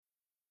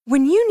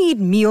When you need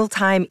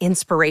mealtime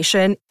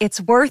inspiration,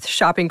 it's worth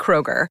shopping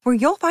Kroger, where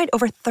you'll find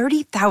over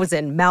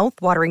 30,000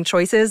 mouth-watering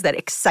choices that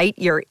excite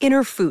your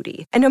inner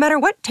foodie. And no matter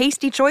what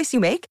tasty choice you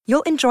make,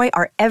 you'll enjoy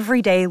our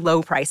everyday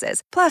low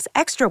prices, plus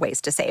extra ways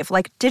to save,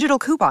 like digital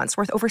coupons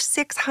worth over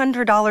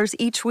 $600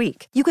 each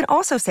week. You can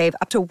also save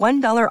up to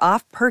 $1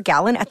 off per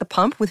gallon at the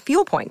pump with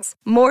fuel points.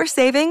 More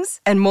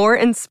savings and more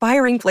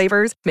inspiring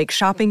flavors make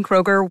shopping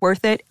Kroger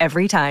worth it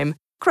every time.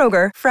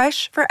 Kroger,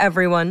 fresh for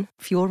everyone.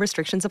 Fuel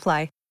restrictions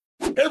apply.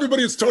 Hey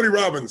everybody, it's Tony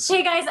Robbins.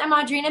 Hey guys, I'm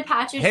Audrina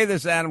Patridge. Hey,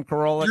 this is Adam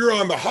Carolla. You're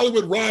on the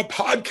Hollywood Raw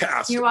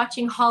podcast. You're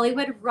watching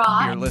Hollywood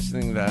Raw. You're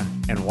listening to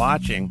and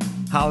watching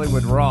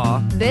Hollywood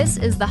Raw. This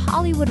is the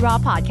Hollywood Raw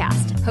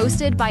podcast,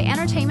 hosted by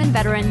entertainment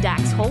veteran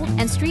Dax Holt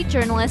and street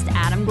journalist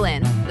Adam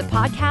Glynn. The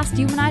podcast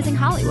humanizing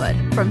Hollywood.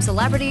 From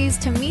celebrities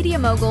to media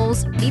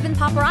moguls, even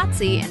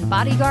paparazzi and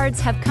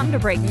bodyguards have come to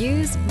break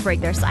news,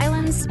 break their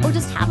silence, or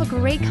just have a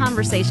great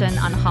conversation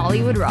on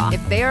Hollywood Raw.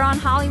 If they're on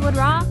Hollywood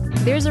Raw,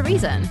 there's a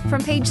reason.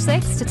 From Page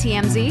 6 to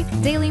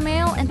TMZ, Daily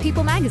Mail, and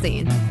People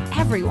Magazine,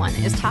 everyone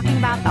is talking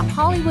about the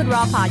Hollywood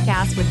Raw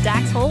podcast with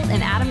Dax Holt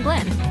and Adam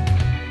Glynn.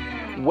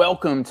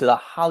 Welcome to the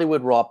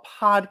Hollywood Raw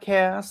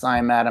podcast.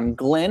 I'm Adam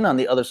Glynn. On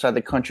the other side of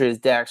the country is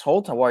Dax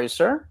Holt. How are you,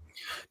 sir?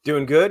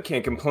 Doing good.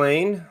 Can't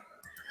complain.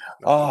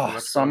 Oh,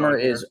 summer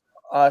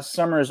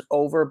is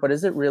over, but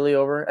is it really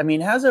over? I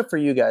mean, how's it for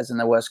you guys in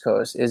the West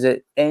Coast? Is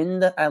it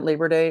end at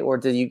Labor Day, or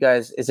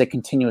is it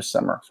continuous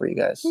summer for you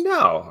guys?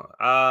 No,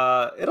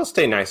 it'll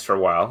stay nice for a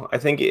while. I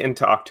think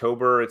into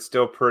October, it's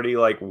still pretty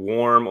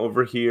warm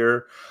over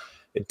here.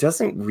 It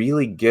doesn't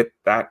really get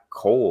that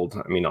cold.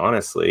 I mean,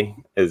 honestly,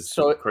 as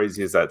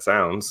crazy as that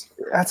sounds.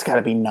 That's got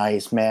to be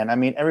nice, man. I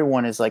mean,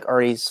 everyone is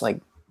already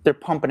they're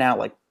pumping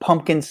out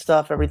pumpkin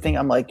stuff, everything.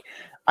 I'm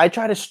I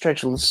try to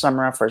stretch the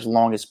summer out for as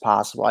long as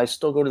possible. I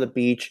still go to the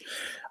beach.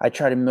 I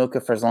try to milk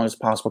it for as long as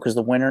possible because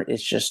the winter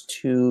is just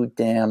too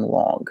damn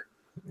long.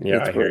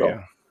 Yeah, I hear you.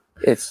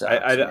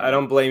 I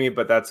don't blame you,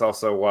 but that's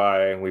also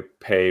why we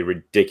pay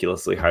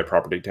ridiculously high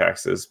property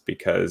taxes,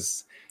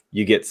 because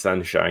you get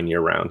sunshine year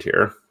round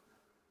here.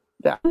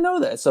 Yeah, I know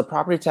that. So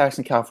property tax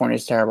in California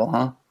is terrible,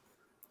 huh?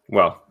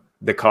 Well,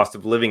 the cost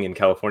of living in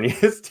California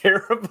is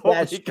terrible.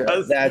 That's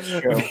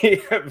true.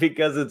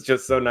 Because it's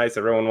just so nice.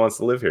 Everyone wants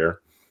to live here.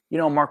 You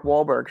know, Mark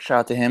Wahlberg, shout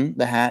out to him,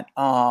 the hat.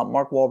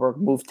 Mark Wahlberg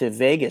moved to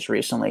Vegas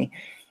recently,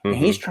 and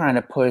he's trying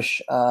to push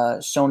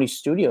Sony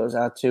Studios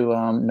out to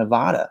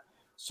Nevada.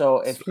 So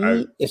if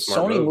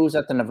Sony moves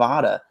out to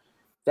Nevada,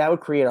 that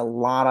would create a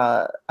lot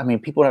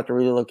of, people would have to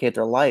relocate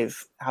their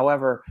life.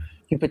 However,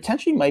 you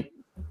potentially might,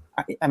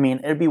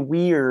 it'd be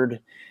weird,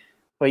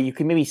 but you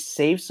could maybe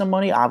save some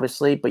money,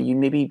 obviously, but you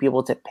maybe be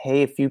able to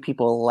pay a few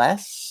people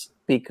less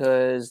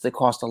because the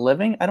cost of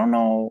living. I don't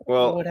know.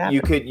 Well, what would happen.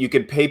 you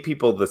could pay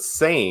people the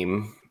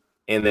same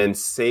and then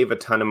save a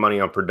ton of money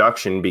on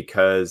production,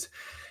 because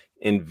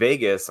in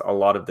Vegas, a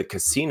lot of the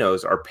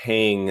casinos are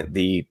paying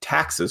the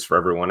taxes for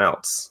everyone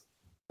else.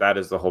 That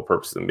is the whole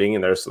purpose of them being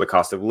in there. So the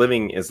cost of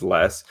living is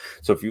less.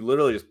 So if you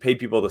literally just pay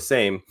people the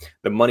same,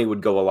 the money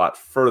would go a lot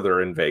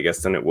further in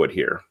Vegas than it would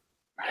here.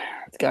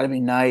 It's got to be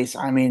nice.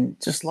 I mean,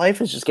 just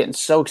life is just getting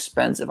so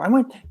expensive.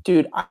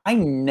 I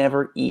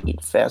never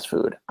eat fast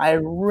food. I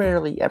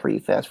rarely ever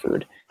eat fast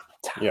food.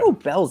 Taco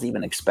Bell's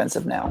even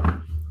expensive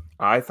now.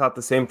 I thought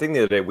the same thing the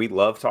other day. We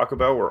love Taco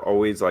Bell. We're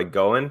always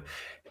going,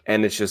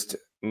 and it's just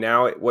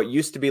now what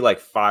used to be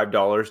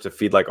 $5 to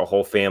feed a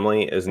whole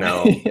family is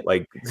now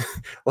like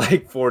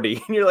 40.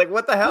 And you're like,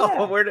 what the hell?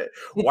 Yeah.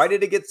 Why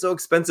did it get so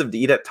expensive to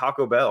eat at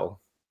Taco Bell?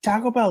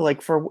 Taco Bell,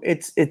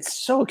 it's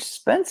so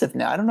expensive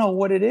now. I don't know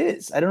what it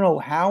is. I don't know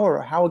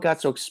how it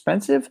got so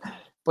expensive,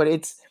 but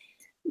it's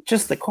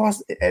just the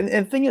cost. And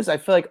the thing is, I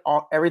feel like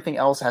everything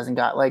else hasn't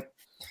got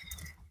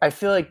I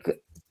feel like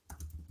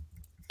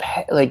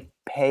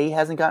pay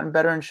hasn't gotten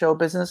better in show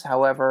business.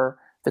 However,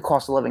 the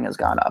cost of living has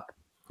gone up.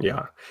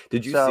 Yeah.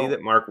 Did you see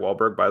that Mark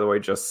Wahlberg, by the way,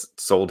 just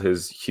sold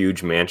his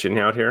huge mansion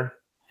out here?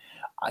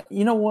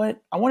 You know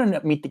what? I want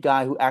to meet the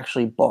guy who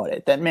actually bought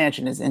it. That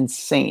mansion is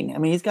insane. I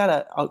mean, he's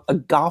got a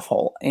golf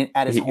hole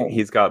at his home.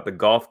 He's got the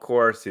golf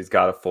course. He's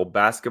got a full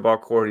basketball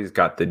court. He's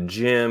got the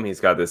gym. He's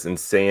got this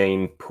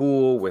insane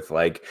pool with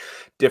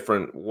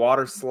different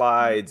water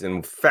slides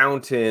and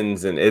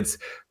fountains. And it's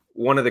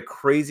one of the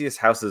craziest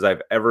houses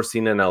I've ever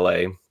seen in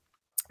LA.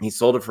 He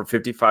sold it for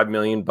 $55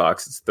 million.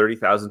 It's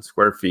 30,000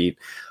 square feet.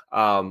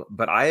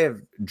 But I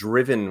have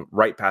driven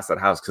right past that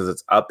house because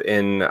it's up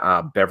in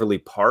Beverly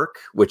Park,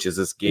 which is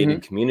this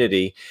gated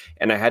community.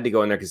 And I had to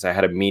go in there because I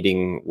had a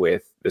meeting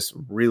with this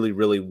really,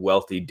 really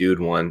wealthy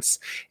dude once.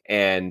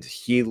 And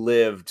he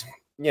lived,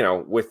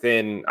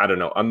 within, I don't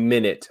know, a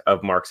minute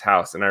of Mark's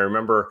house. And I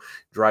remember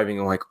driving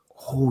and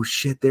oh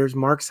shit, there's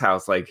Mark's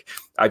house.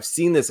 I've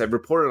seen this, I've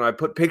reported it, I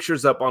put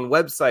pictures up on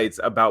websites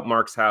about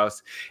Mark's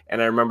house.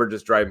 And I remember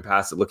just driving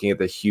past it, looking at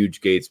the huge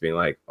gates,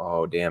 being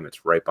oh damn,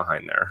 it's right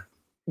behind there.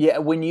 Yeah,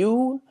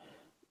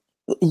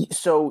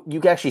 so you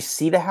can actually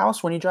see the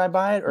house when you drive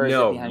by it, or is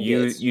it behind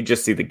gates? You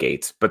just see the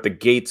gates, but the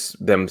gates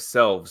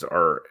themselves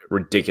are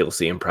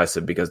ridiculously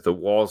impressive because the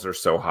walls are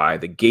so high,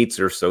 the gates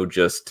are so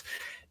just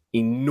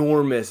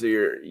enormous.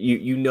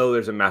 You know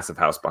there's a massive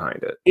house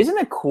behind it. Isn't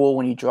it cool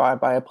when you drive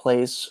by a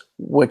place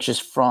which is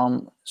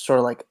from sort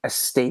of like a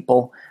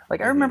staple?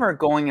 Like I remember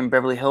going in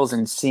Beverly Hills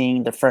and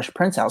seeing the Fresh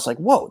Prince house. Like,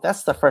 whoa,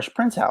 that's the Fresh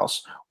Prince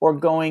house. Or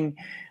going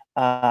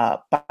by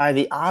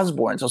the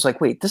Osbournes. I was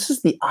like, wait, this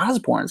is the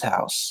Osbournes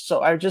house.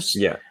 So I just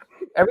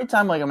every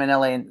time like I'm in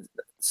LA and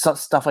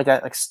stuff like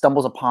that like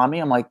stumbles upon me,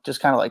 I'm like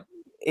just kind of like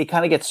it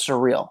kind of gets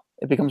surreal.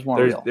 It becomes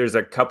more real. There's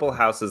a couple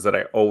houses that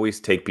I always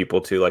take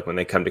people to, like when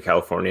they come to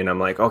California, and I'm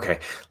like, okay,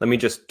 let me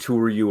just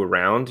tour you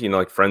around,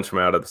 like friends from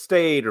out of the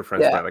state or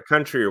friends from out of the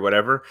country or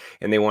whatever,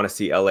 and they want to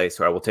see LA.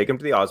 So I will take them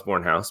to the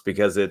Osbourne house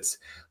because it's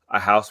a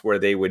house where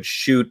they would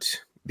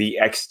shoot the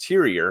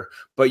exterior,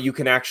 but you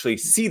can actually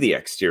see the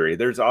exterior.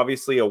 There's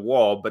obviously a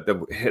wall, but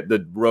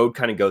the road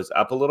kind of goes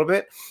up a little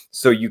bit,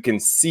 so you can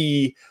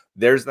see.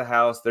 There's the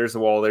house, there's the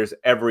wall, there's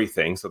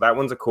everything. So that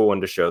one's a cool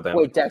one to show them.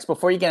 Wait, Dex,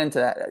 before you get into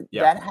that,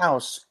 that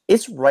house,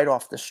 it's right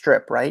off the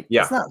strip, right?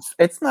 Yeah.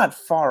 It's not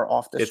far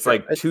off the strip. It's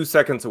like 2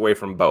 seconds away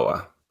from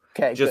Boa.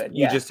 Okay, good.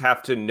 You just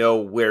have to know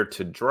where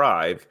to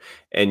drive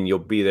and you'll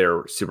be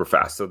there super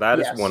fast. So that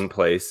is one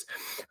place.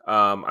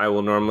 I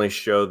will normally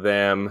show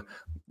them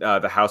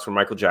the house where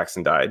Michael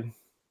Jackson died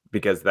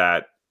because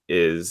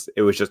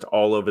it was just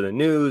all over the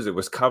news. It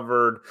was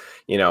covered,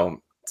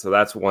 so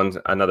that's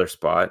another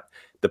spot.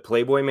 The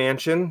Playboy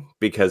Mansion,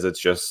 because it's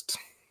just,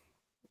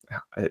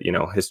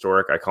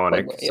 historic,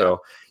 iconic. Playboy, so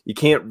you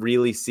can't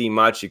really see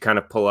much. You kind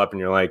of pull up and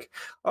you're like,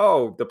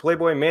 oh, the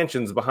Playboy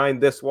Mansion's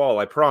behind this wall,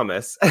 I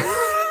promise.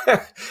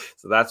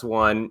 So that's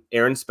one.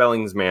 Aaron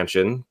Spelling's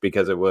mansion,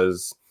 because it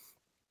was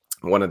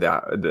one of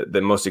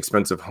the most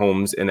expensive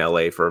homes in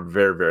LA for a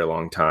very, very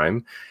long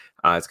time.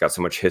 It's got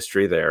so much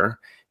history there.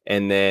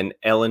 And then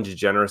Ellen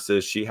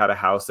DeGeneres, she had a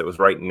house that was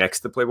right next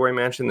to the Playboy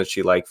Mansion that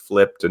she like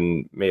flipped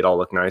and made all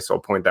look nice. So I'll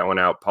point that one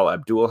out. Paula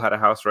Abdul had a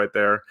house right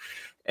there.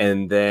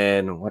 And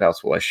then what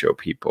else will I show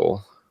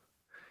people?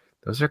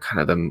 Those are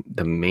kind of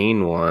the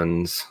main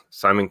ones.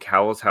 Simon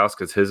Cowell's house,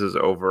 because his is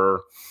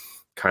over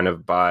kind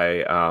of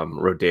by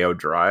Rodeo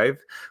Drive.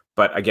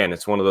 But again,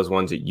 it's one of those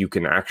ones that you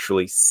can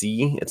actually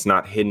see. It's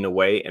not hidden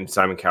away. And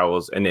Simon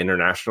Cowell's an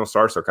international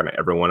star. So kind of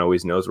everyone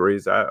always knows where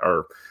he's at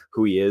or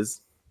who he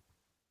is.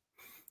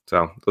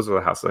 So those are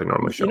the houses I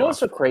normally show. What's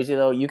so crazy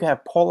though? You can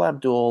have Paula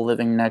Abdul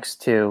living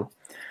next to,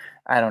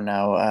 I don't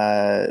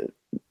know,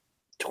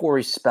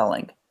 Tori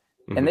Spelling,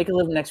 and they can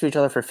live next to each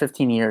other for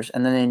 15 years,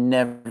 and then they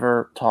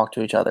never talk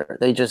to each other.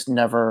 They just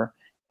never.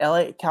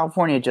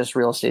 California, just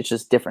real estate's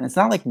just different. It's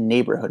not like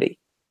neighborhoody.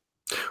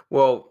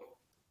 Well,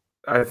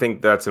 I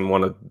think that's in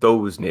one of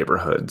those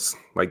neighborhoods.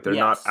 Like they're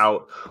not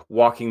out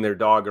walking their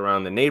dog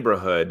around the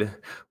neighborhood.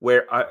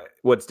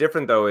 What's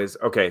different though is,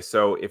 okay,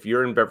 so if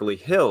you're in Beverly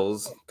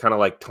Hills, kind of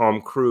like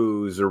Tom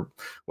Cruise or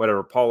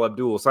whatever, Paul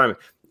Abdul, Simon,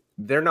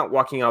 they're not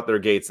walking out their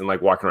gates and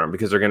like walking around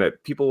because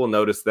people will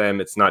notice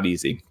them. It's not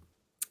easy.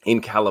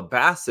 In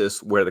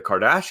Calabasas, where the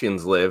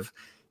Kardashians live,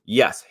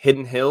 yes,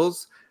 Hidden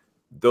Hills,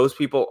 those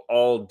people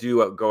all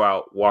do go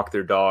out, walk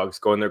their dogs,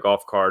 go in their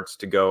golf carts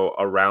to go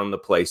around the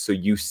place. So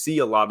you see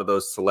a lot of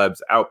those celebs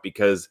out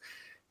because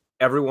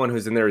everyone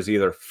who's in there is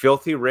either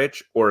filthy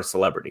rich or a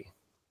celebrity.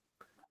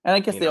 And I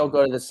guess they all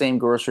go to the same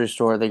grocery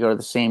store. They go to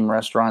the same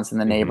restaurants in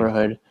the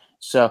neighborhood.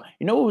 So,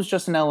 what was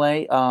just in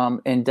LA?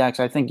 And Dex,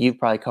 I think you've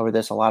probably covered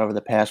this a lot over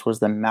the past, was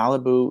the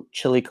Malibu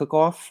Chili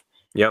Cook-Off.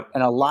 Yep.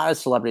 And a lot of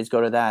celebrities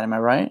go to that. Am I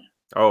right?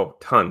 Oh,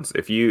 tons.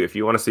 If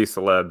you want to see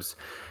celebs,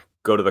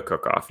 go to the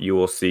cook-off. You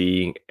will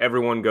see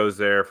everyone goes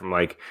there from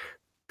like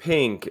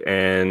Pink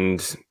and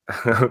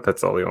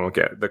that's all you won't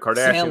get. The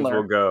Kardashians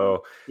will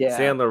go. Yeah.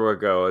 Sandler will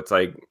go. It's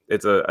like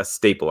it's a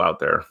staple out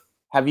there.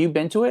 Have you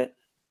been to it?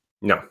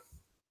 No.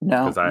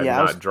 Because I'm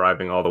not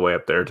driving all the way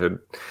up there to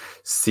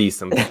see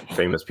some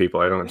famous people.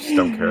 I just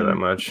don't care that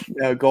much.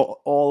 Go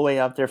all the way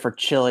up there for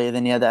chili, and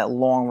then you have that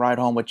long ride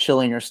home with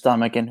chili in your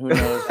stomach, and who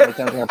knows when it's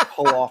going to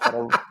pull off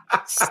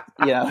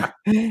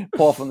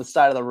pull from the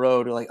side of the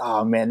road. You're like,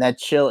 oh man, that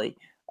chili.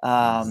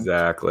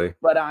 Exactly.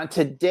 But on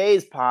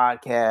today's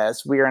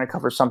podcast, we are going to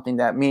cover something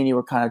that me and you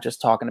were kind of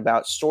just talking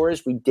about: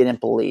 stories we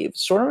didn't believe.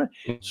 Sort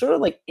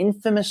of like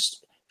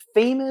infamous,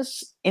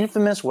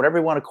 whatever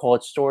you want to call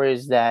it,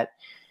 stories that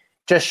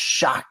just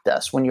shocked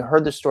us. When you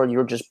heard the story, you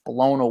were just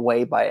blown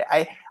away by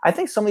it. I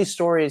think some of these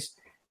stories,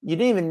 you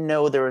didn't even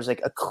know there was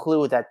like a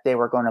clue that they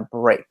were going to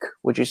break.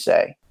 Would you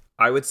say?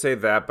 I would say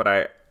that,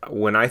 but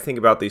when I think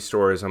about these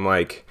stories, I'm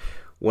like,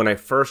 when I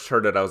first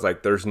heard it, I was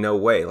like, there's no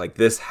way. Like,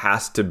 this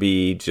has to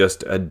be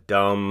just a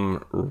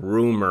dumb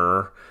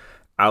rumor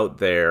out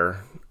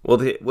there. Well,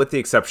 with the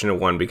exception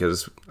of one,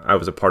 because I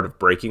was a part of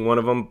breaking one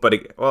of them.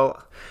 But,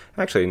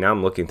 actually, now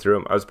I'm looking through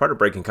them. I was part of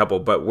breaking a couple.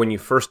 But when you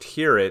first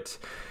hear it,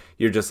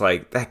 you're just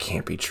like, that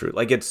can't be true.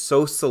 Like, it's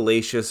so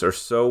salacious or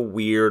so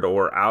weird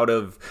or out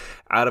of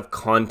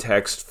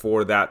context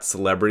for that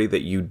celebrity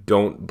that you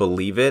don't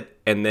believe it.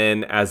 And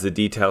then as the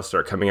details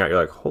start coming out, you're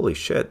like, holy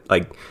shit,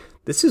 like,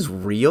 this is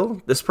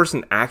real? This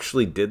person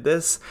actually did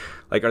this?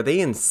 Like, are they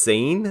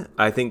insane?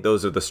 I think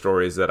those are the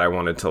stories that I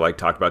wanted to like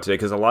talk about today,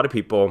 because a lot of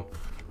people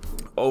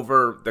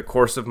over the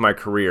course of my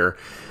career,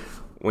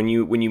 when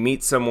you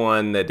meet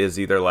someone that is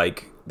either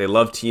like they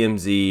love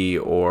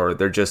TMZ or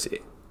they're just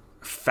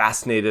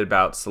fascinated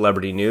about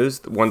celebrity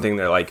news, one thing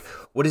they're like,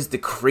 what is the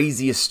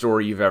craziest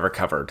story you've ever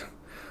covered?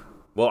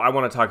 Well, I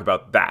want to talk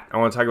about that. I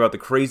want to talk about the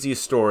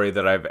craziest story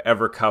that I've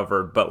ever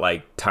covered, but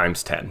like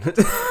times 10.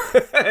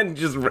 And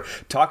just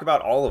talk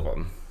about all of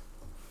them.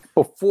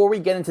 Before we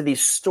get into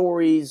these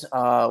stories,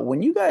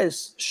 when you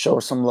guys show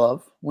some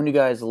love, when you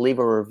guys leave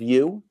a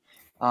review,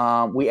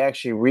 we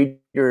actually read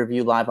your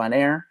review live on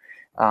air.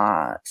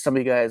 Some of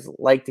you guys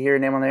like to hear your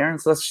name on the air,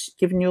 and so that's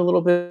giving you a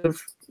little bit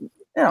of,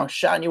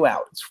 shouting you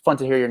out. It's fun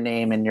to hear your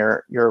name and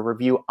your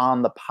review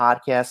on the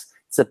podcast.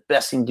 It's the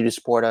best thing to do to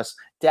support us.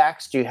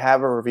 Dax, do you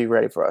have a review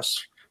ready for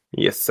us?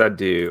 Yes, I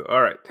do.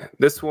 All right.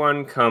 This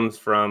one comes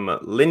from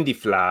Lindy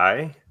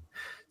Fly.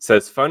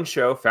 Says, fun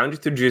show. Found you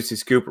through Juicy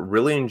Scoop.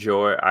 Really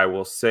enjoy. I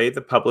will say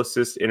the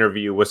publicist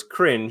interview was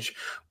cringe,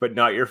 but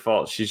not your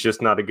fault. She's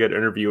just not a good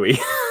interviewee.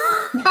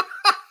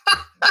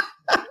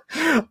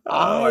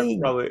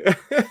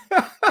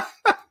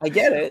 I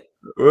get it.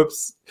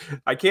 Oops.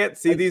 I can't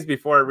see these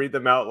before I read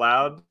them out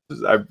loud.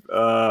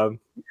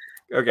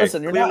 Okay,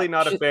 Listen, clearly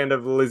not a fan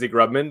of Lizzie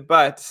Grubman,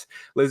 but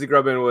Lizzie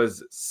Grubman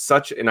was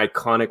such an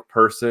iconic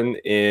person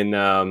in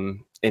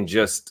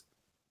just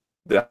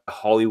the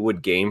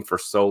Hollywood game for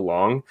so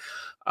long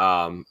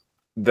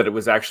that it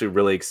was actually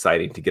really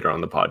exciting to get her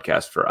on the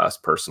podcast for us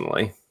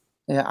personally.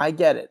 Yeah, I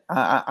get it.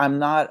 I'm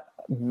not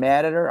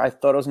mad at her. I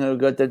thought it was going to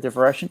go a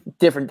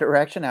different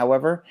direction.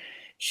 However,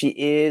 she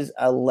is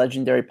a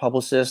legendary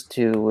publicist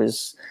who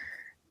is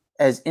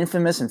as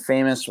infamous and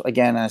famous.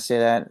 Again, I say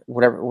that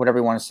whatever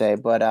you want to say,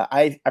 but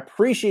I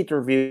appreciate the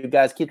review,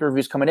 guys. Keep the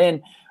reviews coming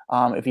in.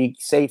 If you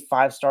say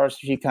 5 stars,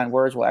 3 kind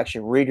words, we'll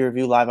actually read your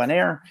review live on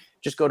air.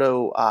 Just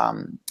go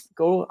on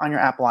your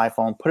Apple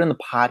iPhone, put in the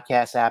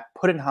podcast app,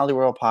 put in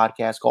Hollywood Royal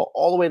Podcast, go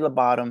all the way to the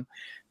bottom,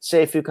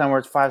 say a few kind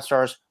words, 5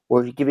 stars,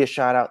 or give you a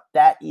shout out.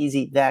 That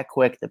easy, that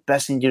quick. The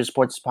best thing to do to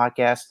support this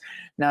podcast.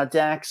 Now,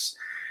 Dax,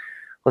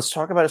 let's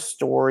talk about a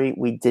story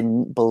we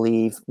didn't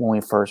believe when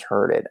we first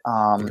heard it.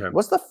 Okay.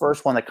 What's the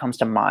first one that comes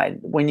to mind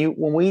when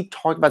we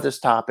talk about this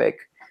topic?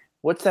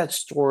 What's that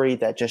story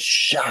that just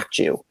shocked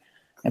you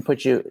and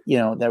put you,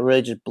 that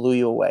really just blew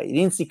you away? You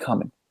didn't see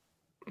coming.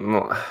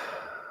 Well,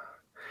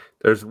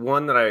 there's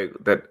one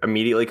that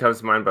immediately comes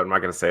to mind, but I'm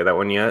not going to say that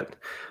one yet.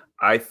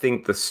 I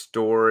think the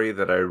story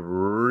that I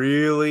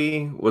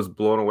really was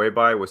blown away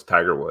by was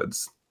Tiger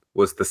Woods,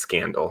 was the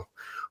scandal,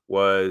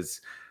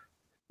 was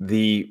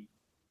the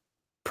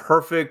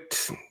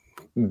perfect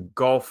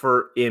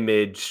golfer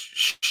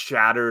image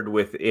shattered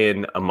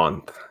within a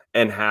month,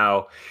 and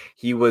how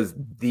he was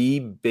the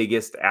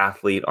biggest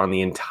athlete on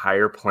the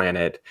entire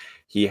planet.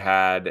 He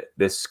had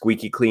this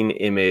squeaky clean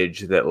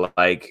image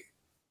that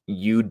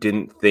you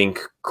didn't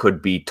think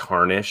could be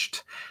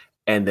tarnished,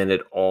 and then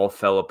it all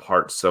fell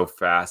apart so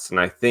fast. And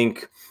I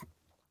think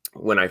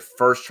when I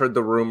first heard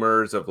the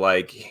rumors of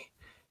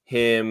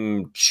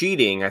him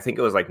cheating, I think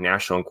it was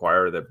National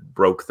Enquirer that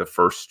broke the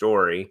first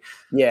story.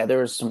 Yeah, there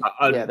was some.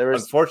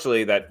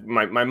 Unfortunately, that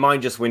my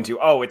mind just went to,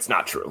 oh, it's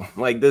not true.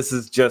 This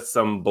is just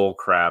some bull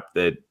crap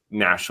that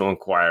National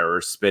Enquirer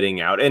is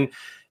spitting out. And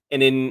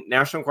in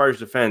National Enquirer's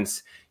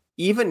defense,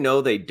 even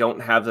though they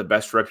don't have the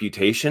best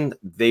reputation,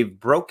 they've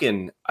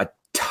broken a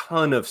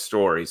ton of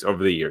stories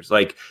over the years,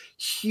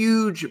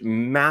 huge,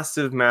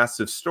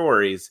 massive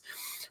stories.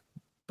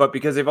 But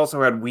because they've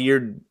also had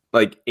weird,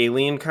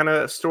 alien kind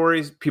of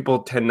stories, people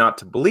tend not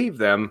to believe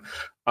them.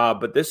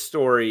 But this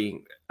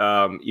story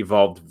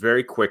evolved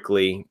very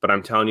quickly. But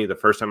I'm telling you, the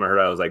first time I heard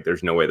it, I was like,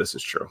 there's no way this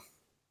is true.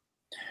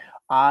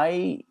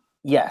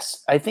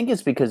 Yes, I think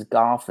it's because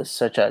golf is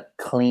such a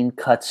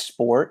clean-cut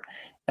sport.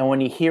 And when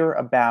you hear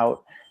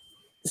about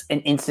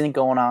an incident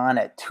going on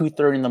at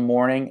 2:30 in the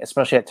morning,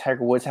 especially at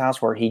Tiger Woods'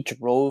 house, where he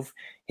drove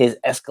his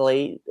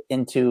Escalade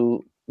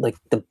into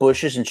the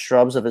bushes and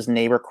shrubs of his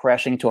neighbor,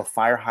 crashing into a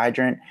fire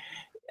hydrant.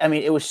 I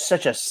mean, it was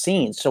such a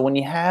scene. So when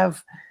you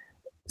have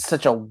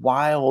such a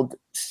wild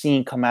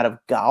scene come out of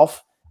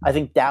golf, I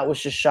think that was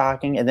just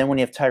shocking. And then when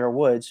you have Tiger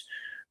Woods,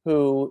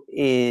 who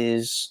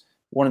is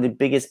one of the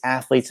biggest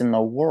athletes in the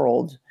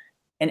world,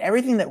 and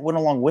everything that went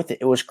along with it,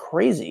 it was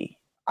crazy.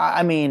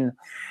 I mean,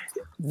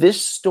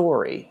 this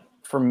story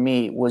for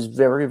me was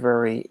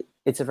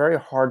it's a very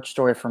hard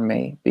story for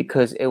me,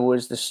 because it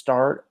was the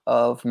start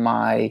of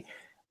my,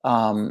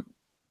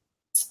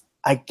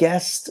 I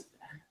guess,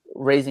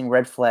 raising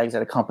red flags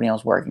at a company I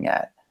was working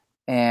at.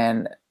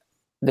 And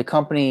the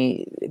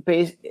company,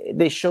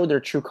 they showed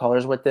their true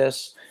colors with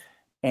this.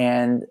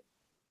 And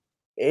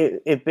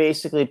it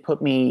basically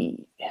put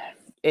me,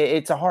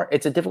 it's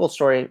a difficult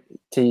story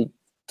to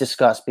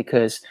discuss,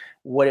 because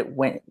what it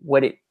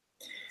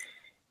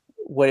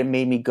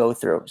made me go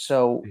through.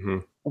 So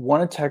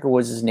one of Tiger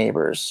Woods'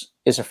 neighbors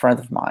is a friend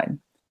of mine,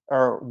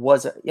 or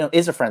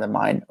is a friend of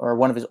mine, or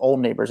one of his old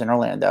neighbors in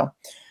Orlando.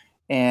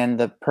 And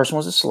the person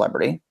was a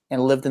celebrity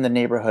and lived in the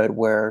neighborhood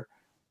where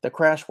the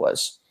crash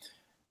was.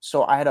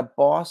 So I had a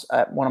boss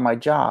at one of my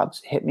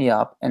jobs hit me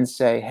up and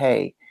say,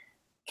 hey,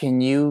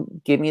 can you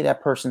give me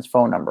that person's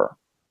phone number?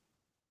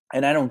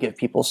 and I don't give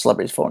people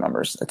celebrities' phone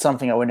numbers. It's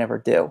something I would never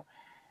do.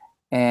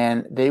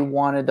 And they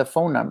wanted the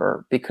phone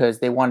number because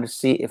they wanted to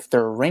see if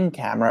their Ring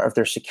camera, or if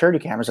their security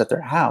cameras at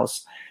their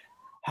house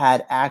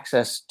had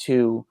access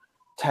to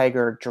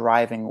Tiger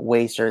driving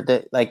waste, or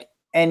that, like,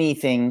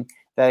 anything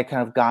that had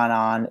kind of gone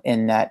on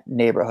in that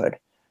neighborhood.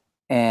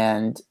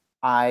 And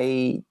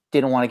I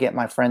didn't want to get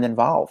my friend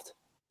involved,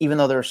 even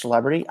though they're a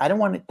celebrity. I don't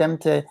want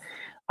to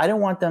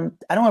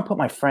put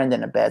my friend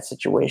in a bad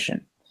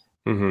situation.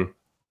 Mm-hmm.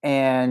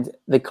 And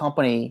the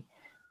company,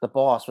 the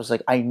boss was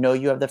like, I know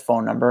you have their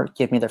phone number.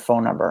 Give me their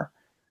phone number.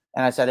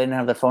 And I said, I didn't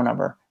have their phone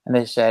number. And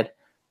they said,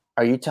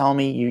 are you telling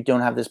me you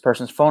don't have this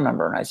person's phone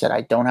number? And I said,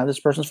 I don't have this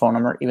person's phone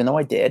number, even though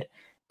I did,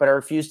 but I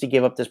refused to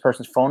give up this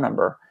person's phone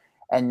number.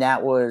 And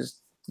that was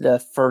the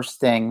first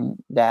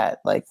thing that,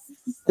 like,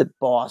 the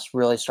boss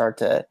really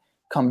started to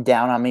come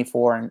down on me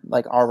for, and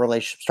like our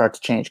relationship started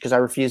to change because I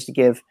refused to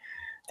give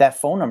that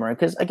phone number.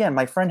 Because again,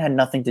 my friend had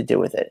nothing to do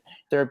with it.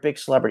 They're a big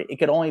celebrity. It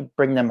could only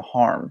bring them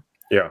harm.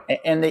 Yeah.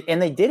 And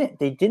they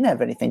didn't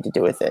have anything to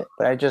do with it.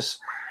 But I just,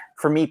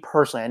 for me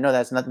personally, I know that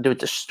has nothing to do with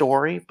the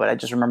story, but I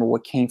just remember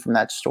what came from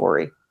that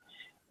story.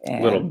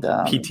 And, little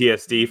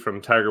PTSD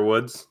from Tiger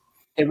Woods.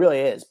 It really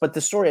is. But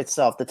the story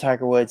itself, the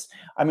Tiger Woods,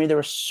 I mean, there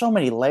were so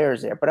many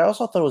layers there, but I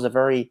also thought it was a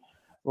very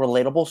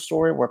relatable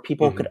story where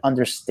people could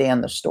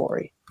understand the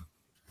story.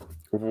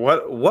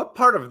 What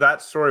part of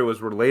that story was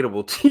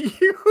relatable to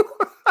you?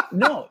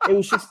 No, it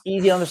was just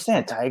easy to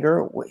understand.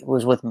 Tiger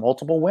was with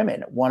multiple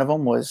women. One of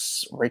them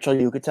was Rachel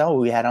Yucatel, who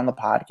we had on the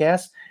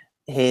podcast.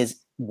 His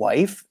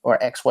wife,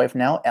 or ex-wife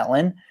now,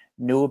 Ellen,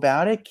 knew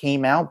about it,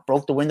 came out,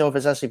 broke the window of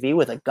his SUV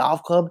with a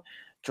golf club,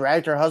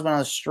 dragged her husband on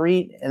the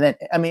street. And then,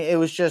 I mean, it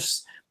was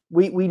just,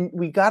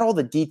 we got all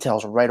the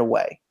details right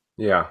away.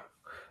 Yeah.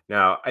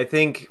 Now, I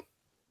think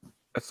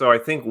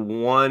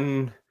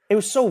one... It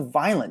was so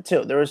violent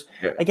too. There was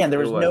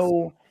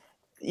no,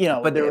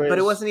 but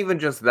it wasn't even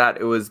just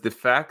that. It was the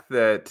fact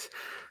that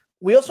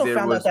we also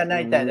found out that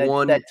night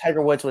that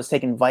Tiger Woods was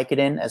taking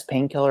Vicodin as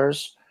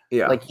painkillers.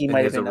 Yeah, like he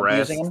might have been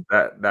abusing him.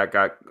 That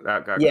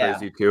got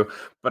crazy too.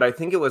 But I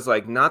think it was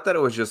like, not that it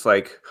was just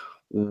like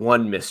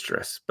one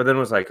mistress, but then it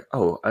was like,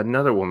 oh,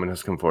 another woman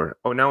has come forward.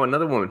 Oh, now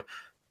another woman.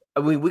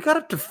 I mean, we got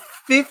up to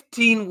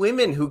 15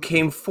 women who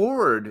came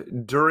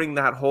forward during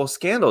that whole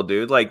scandal,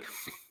 dude. Like,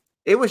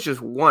 it was just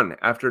one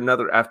after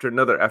another, after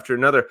another, after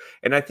another.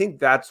 And I think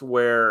that's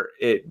where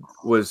it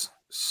was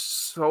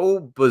so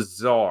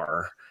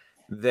bizarre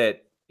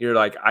that you're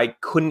like, I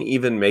couldn't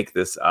even make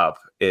this up.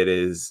 It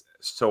is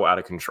so out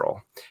of control.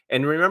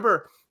 And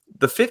remember,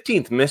 the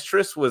 15th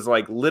mistress was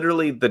like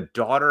literally the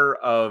daughter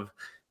of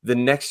the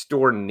next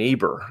door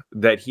neighbor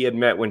that he had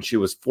met when she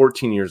was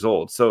 14 years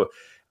old. So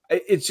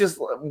it's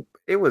just,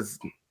 it was,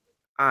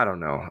 I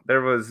don't know.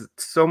 There was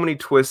so many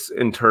twists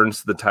and turns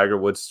to the Tiger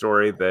Woods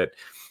story that,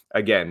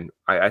 again,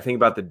 I think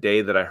about the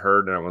day that I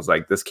heard and I was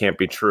like, this can't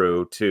be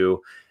true,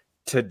 to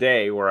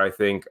today where I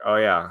think, oh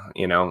yeah,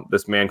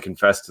 this man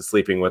confessed to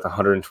sleeping with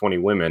 120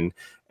 women.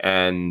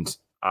 And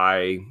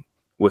I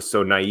was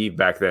so naive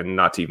back then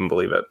not to even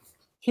believe it.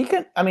 He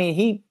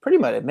pretty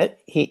much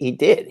he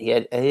did.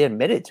 He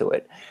admitted to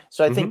it.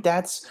 So I think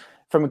that's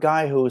from a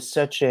guy who is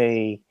such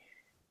a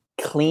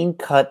clean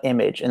cut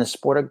image in the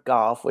sport of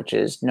golf, which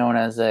is known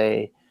as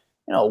a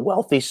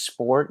wealthy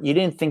sport. You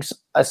didn't think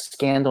a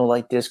scandal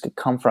like this could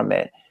come from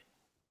it.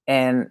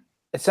 And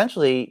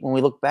essentially, when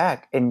we look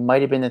back, it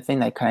might have been the thing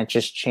that kind of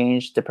just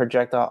changed the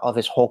trajectory of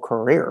his whole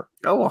career.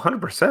 Oh,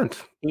 100%.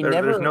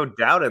 There's no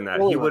doubt in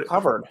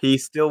that. He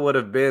still would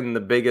have been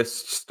the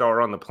biggest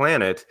star on the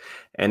planet,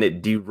 and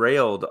it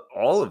derailed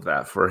all of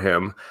that for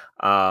him.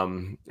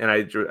 And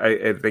I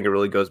think it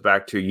really goes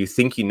back to, you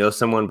think you know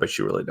someone, but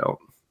you really don't.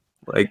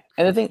 Like,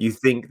 and I think you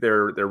think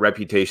their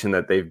reputation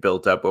that they've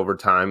built up over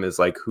time is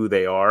like who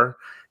they are,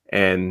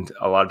 and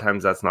a lot of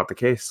times that's not the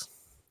case.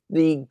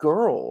 The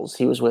girls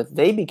he was with,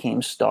 they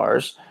became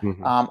stars.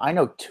 I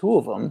know two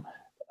of them.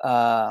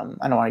 I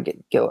don't want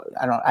to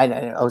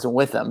I wasn't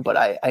with them,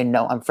 but I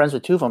know I'm friends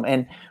with two of them,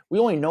 and we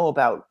only know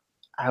about,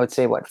 I would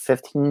say,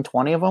 15,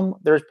 20 of them.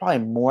 There's probably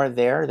more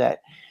there that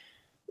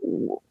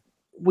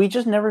we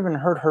just never even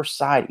heard her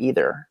side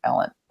either.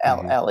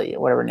 Ellie,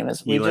 whatever her name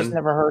is. We just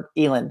never heard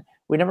Elin.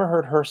 We never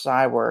heard her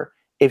side, where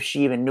if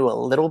she even knew a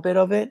little bit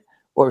of it,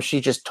 or if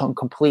she just took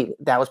completely,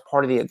 that was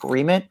part of the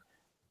agreement.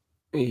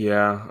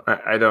 Yeah,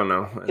 I don't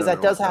know. Because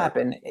that does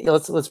happen.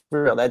 Let's be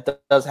real. That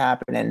does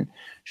happen in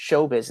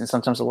showbiz and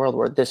sometimes the world,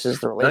 where this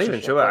is the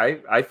relationship. Not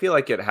even I feel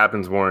like it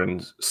happens more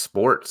in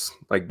sports,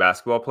 like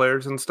basketball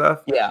players and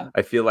stuff. Yeah.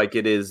 I feel like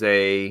it is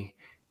a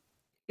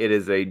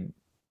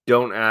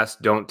don't ask,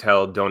 don't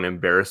tell, don't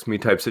embarrass me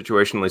type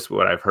situation. At least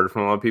what I've heard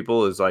from a lot of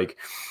people is like,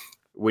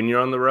 when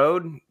you're on the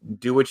road,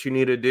 do what you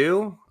need to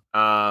do,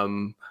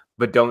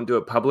 but don't do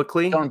it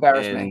publicly. Don't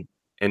embarrass me.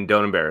 And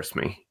don't embarrass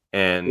me.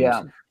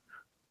 And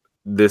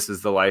this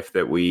is the life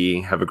that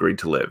we have agreed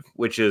to live,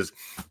 which is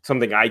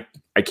something I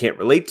can't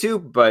relate to,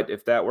 but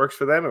if that works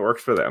for them, it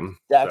works for them.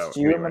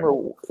 Do you remember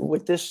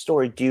with this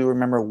story, do you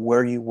remember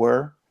where you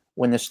were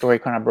when this story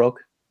kind of broke?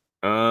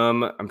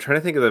 I'm trying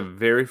to think of the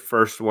very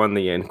first one,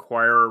 the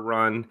Enquirer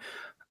run.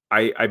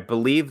 I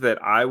believe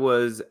that I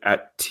was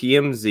at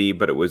TMZ,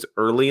 but it was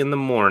early in the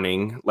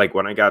morning. Like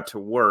when I got to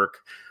work,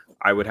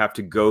 I would have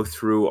to go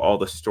through all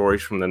the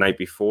stories from the night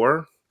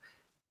before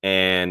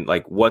and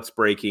like what's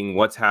breaking,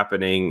 what's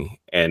happening.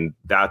 And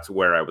that's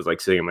where I was like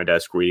sitting at my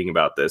desk reading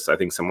about this. I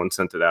think someone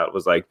sent it out. It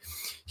was like,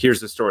 here's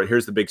the story.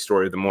 Here's the big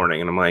story of the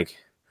morning. And I'm like,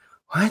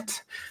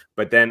 what?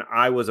 But then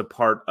I was a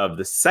part of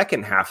the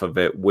second half of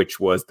it, which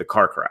was the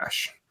car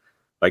crash.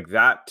 Like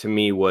that to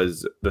me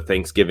was the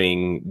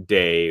Thanksgiving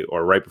day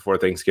or right before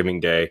Thanksgiving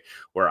Day,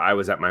 where I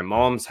was at my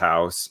mom's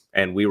house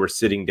and we were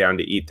sitting down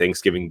to eat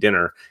Thanksgiving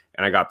dinner.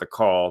 And I got the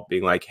call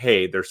being like,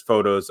 hey, there's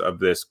photos of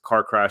this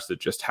car crash that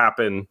just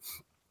happened,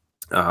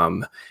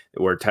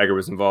 where Tiger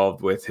was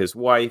involved with his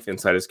wife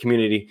inside his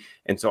community.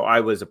 And so I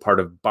was a part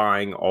of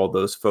buying all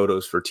those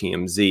photos for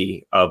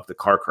TMZ of the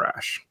car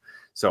crash.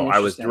 So I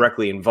was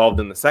directly involved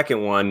in the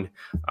second one,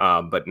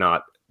 but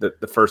not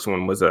the first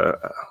one was a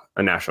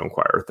National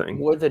Enquirer thing.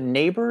 Were the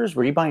neighbors?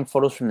 Were you buying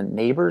photos from the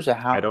neighbors? Or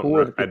how? I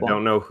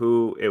don't know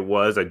who it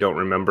was. I don't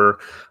remember.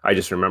 I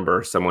just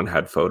remember someone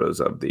had photos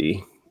of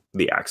the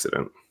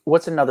accident.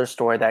 What's another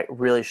story that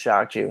really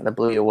shocked you, that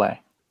blew you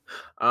away?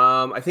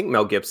 I think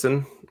Mel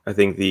Gibson. I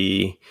think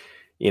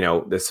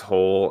this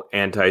whole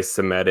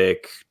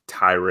anti-Semitic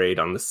tirade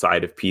on the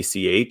side of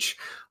PCH.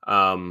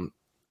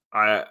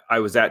 I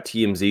was at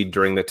TMZ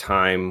during the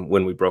time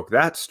when we broke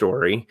that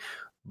story.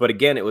 But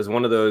again, it was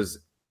one of those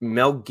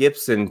Mel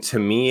Gibson, to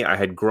me, I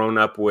had grown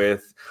up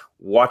with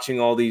watching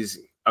all these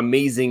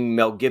amazing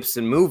Mel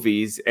Gibson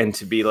movies, and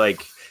to be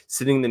like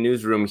sitting in the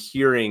newsroom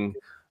hearing,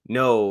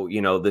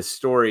 this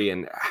story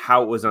and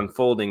how it was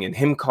unfolding and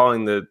him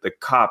calling the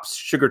cops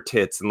sugar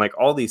tits and like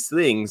all these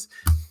things.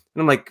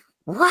 And I'm like,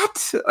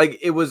 what? Like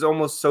it was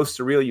almost so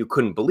surreal. You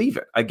couldn't believe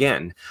it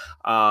again.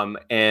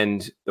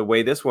 And the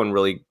way this one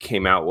really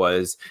came out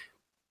was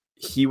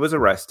he was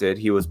arrested.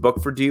 He was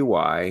booked for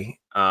DUI.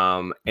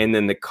 And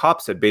then the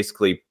cops had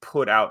basically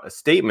put out a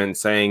statement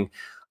saying,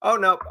 oh,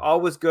 no,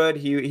 all was good.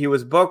 He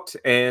was booked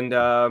and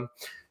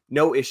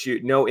no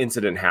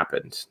incident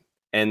happened.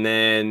 And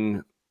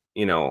then,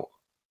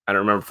 I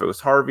don't remember if it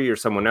was Harvey or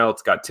someone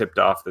else got tipped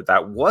off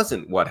that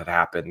wasn't what had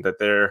happened, that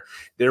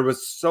there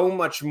was so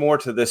much more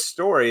to this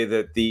story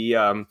that the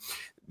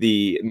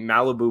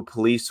Malibu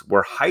police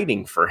were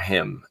hiding for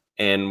him.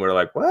 And we're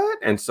like, what?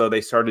 And so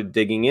they started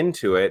digging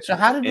into it. So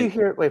how did you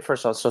hear? Wait,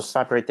 first of all, so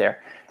stop right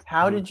there.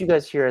 How did you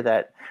guys hear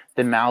that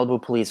the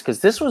Malibu police, because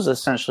this was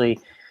essentially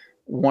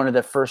one of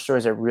the first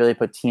stories that really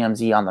put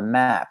TMZ on the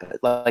map,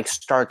 like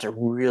start to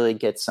really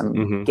get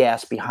some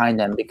gas behind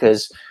them,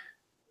 because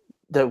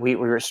we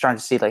were starting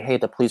to see like, hey,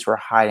 the police were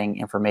hiding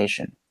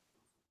information.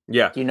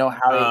 Yeah. Do you know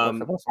how they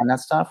were on that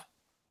stuff?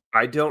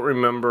 I don't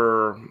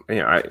remember.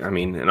 I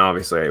mean, and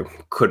obviously I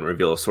couldn't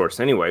reveal a source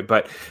anyway,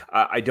 but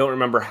I don't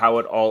remember how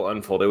it all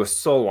unfolded. It was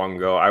so long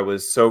ago. I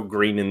was so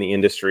green in the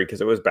industry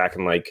because it was back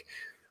in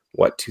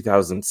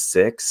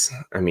 2006.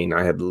 I mean,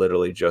 I had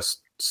literally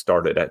just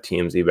started at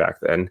TMZ back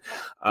then.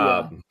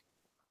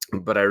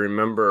 But I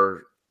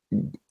remember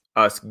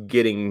us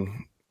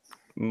getting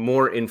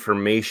more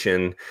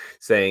information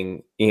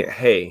saying,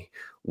 hey,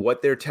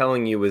 what they're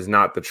telling you is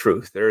not the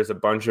truth. There is a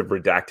bunch of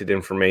redacted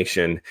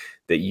information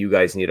that you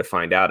guys need to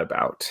find out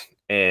about.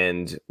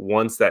 And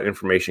once that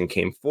information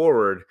came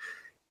forward,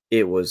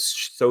 it was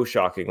so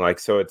shocking.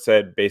 So it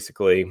said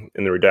basically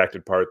in the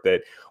redacted part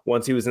that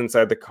once he was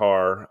inside the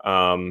car,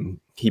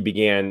 he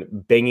began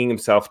banging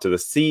himself to the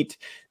seat.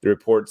 The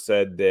report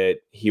said that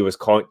he was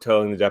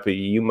telling the deputy,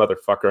 you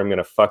motherfucker, I'm going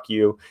to fuck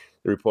you.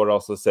 The report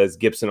also says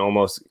Gibson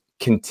almost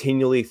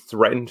continually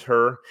threatened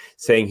her,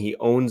 saying he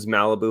owns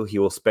Malibu. He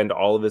will spend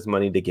all of his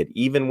money to get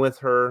even with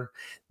her.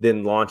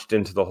 Then launched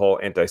into the whole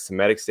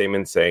anti-Semitic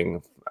statement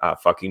saying,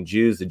 fucking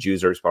Jews. The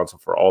Jews are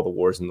responsible for all the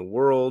wars in the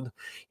world.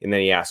 And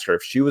then he asked her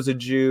if she was a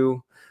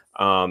Jew.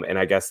 And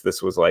I guess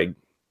this was like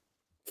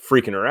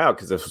freaking her out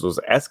because this was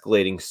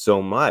escalating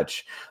so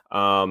much.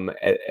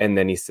 And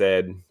then he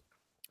said,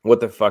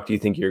 what the fuck do you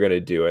think you're going to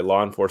do? A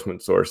law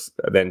enforcement source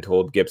then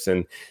told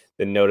Gibson,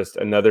 then noticed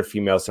another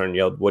female sergeant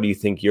yelled, what do you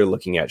think you're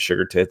looking at,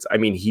 sugar tits? I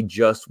mean, he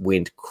just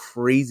went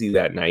crazy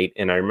that night.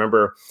 And I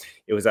remember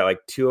it was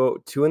at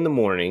 2 in the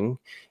morning.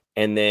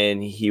 And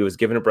then he was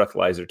given a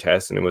breathalyzer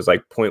test and it was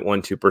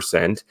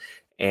 0.12%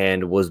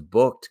 and was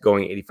booked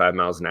going 85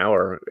 miles an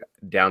hour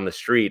down the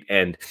street.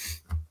 And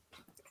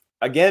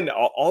again,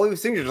 all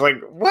these things are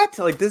just what?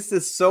 This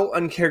is so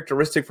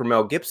uncharacteristic for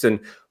Mel Gibson.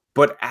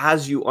 But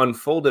as you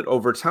unfold it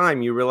over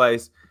time, you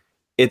realize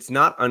it's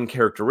not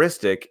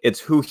uncharacteristic.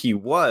 It's who he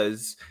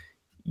was.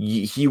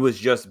 He was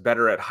just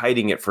better at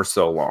hiding it for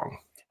so long.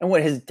 And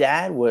what his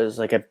dad was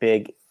a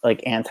big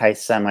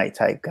anti-Semite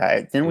type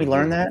guy. Didn't we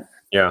learn that?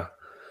 Yeah.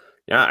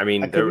 Yeah. I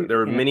mean, there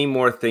were many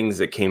more things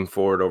that came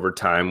forward over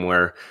time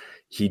where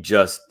he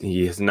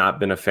has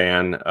not been a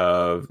fan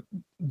of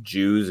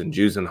Jews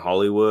in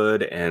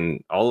Hollywood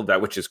and all of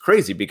that, which is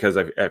crazy because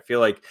I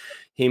feel like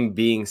him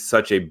being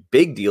such a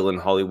big deal in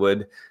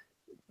Hollywood,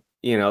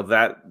 those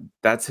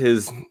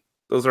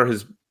are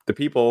his the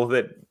people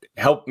that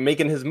helped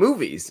making his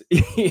movies.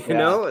 you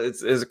know,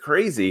 it's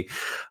crazy.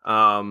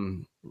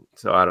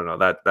 So I don't know,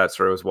 that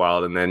story was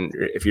wild. And then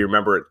if you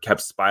remember, it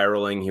kept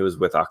spiraling. He was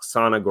with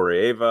Oksana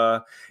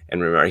Goreva,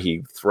 and remember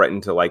he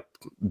threatened to like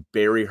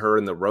bury her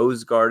in the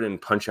rose garden,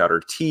 punch out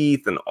her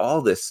teeth, and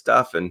all this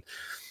stuff. And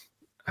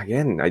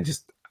again,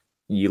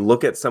 you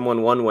look at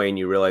someone one way and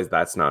you realize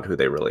that's not who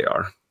they really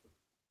are.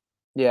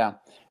 Yeah.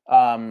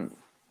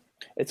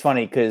 It's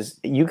funny because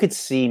you could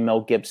see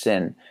Mel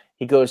Gibson.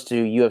 He goes to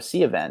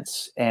UFC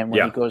events, and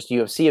when he goes to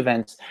UFC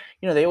events,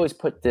 you know, they always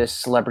put this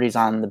celebrities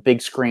on the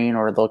big screen,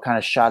 or they'll kind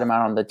of shout him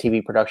out on the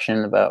TV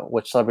production about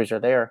which celebrities are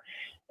there.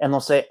 And they'll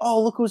say,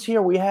 "Oh, look who's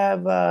here. We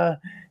have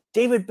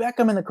David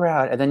Beckham in the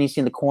crowd." And then you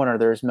see in the corner,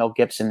 there's Mel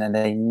Gibson, and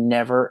they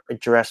never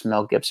address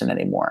Mel Gibson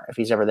anymore if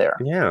he's ever there.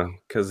 Yeah,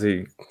 because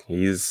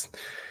he's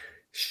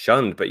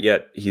shunned, but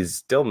yet he's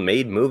still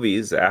made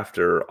movies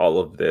after all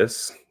of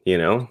this, you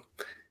know?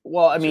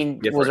 Well, I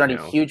mean, was there any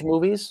huge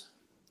movies?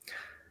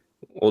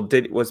 Well,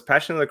 was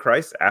Passion of the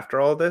Christ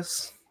after all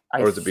this?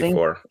 Or was it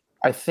before?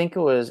 I think it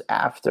was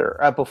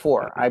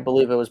before. I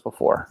believe it was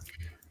before.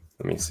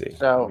 Let me see.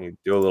 So, let me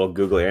do a little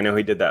Googling. I know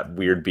he did that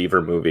weird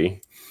beaver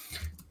movie.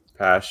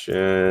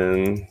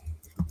 Passion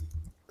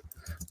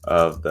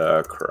of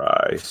the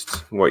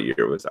Christ. What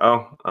year was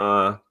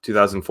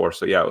 2004.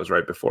 So yeah, it was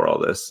right before all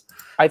this.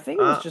 I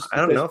think it was just I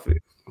don't know if he's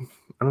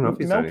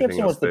Mel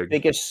Gibson was the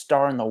biggest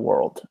star in the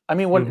world. I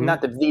mean,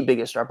 not the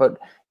biggest star, but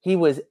he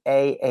was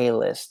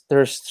A-list.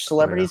 There's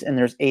celebrities and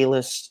there's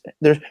A-list.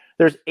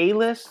 There's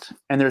A-list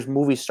and there's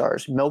movie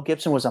stars. Mel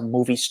Gibson was a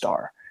movie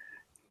star.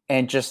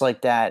 And just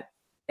like that,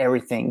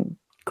 everything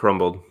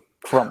crumbled.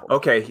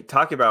 Okay,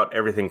 talk about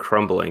everything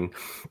crumbling.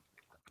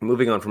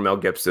 Moving on from Mel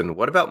Gibson,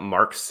 what about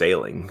Mark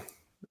Salling?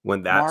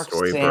 When that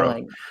story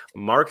broke,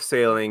 Mark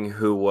Salling,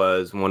 who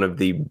was one of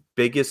the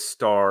biggest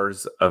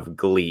stars of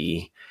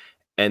Glee,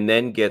 and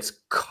then gets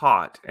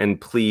caught and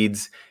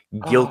pleads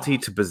guilty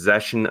to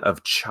possession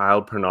of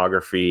child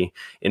pornography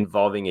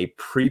involving a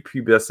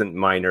prepubescent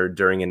minor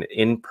during an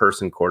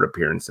in-person court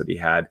appearance that he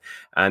had.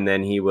 And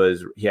then he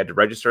had to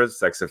register as a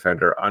sex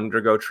offender,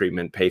 undergo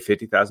treatment, pay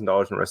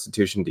 $50,000 in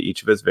restitution to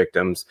each of his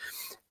victims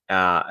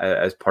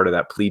as part of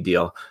that plea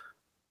deal.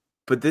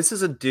 But this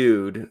is a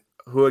dude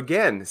who,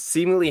 again,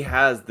 seemingly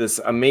has this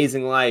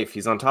amazing life.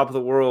 He's on top of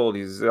the world.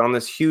 He's on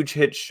this huge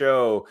hit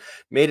show,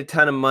 made a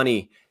ton of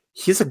money.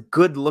 He's a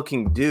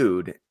good-looking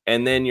dude.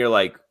 And then you're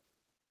like,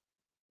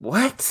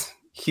 what?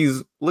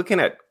 He's looking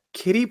at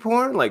kiddie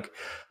porn? Like,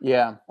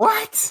 yeah.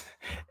 What?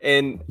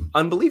 And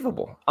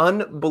unbelievable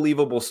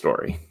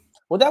story.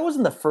 Well, that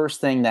wasn't the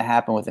first thing that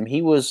happened with him.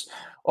 He was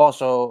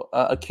also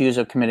accused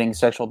of committing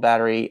sexual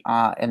battery,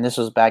 and this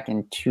was back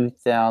in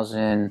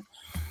 2000.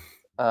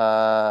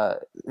 I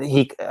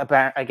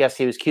guess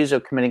he was accused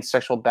of committing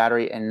sexual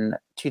battery in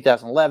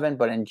 2011,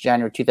 but in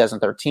January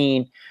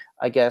 2013,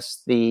 I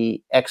guess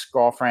the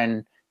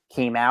ex-girlfriend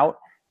came out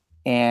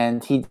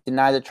and he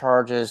denied the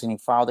charges and he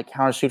filed a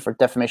countersuit for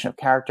defamation of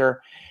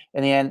character.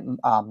 In the end,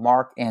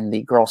 Mark and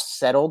the girl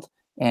settled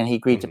and he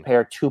agreed to pay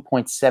her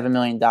 $2.7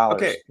 million,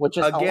 which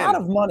is a lot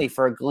of money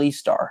for a Glee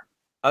star.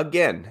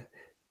 Again,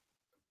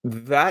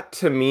 that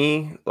to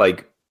me,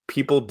 like,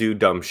 people do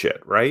dumb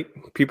shit, right?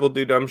 People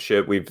do dumb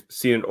shit. We've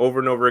seen it over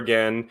and over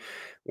again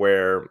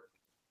where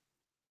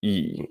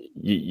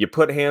you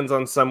put hands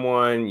on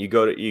someone, you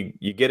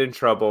get in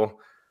trouble,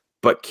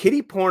 but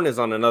kiddie porn is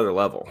on another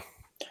level.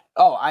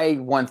 Oh, I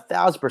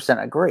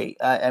 1000% agree.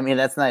 I mean,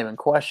 that's not even a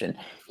question.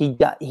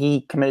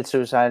 He committed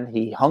suicide.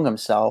 He hung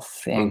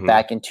himself, and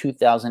back in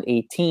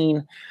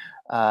 2018,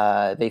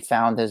 they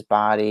found his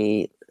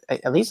body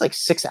at least like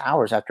 6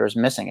 hours after it was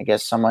missing. I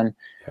guess someone,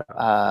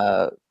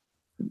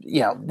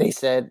 they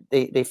said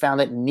they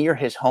found it near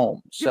his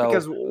home. So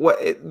because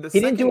he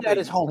didn't do it at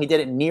his home. He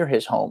did it near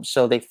his home.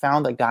 So they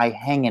found a guy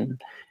hanging.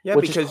 Yeah,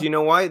 because you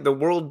know why? The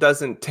world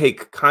doesn't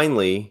take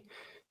kindly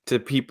to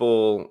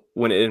people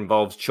when it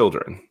involves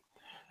children.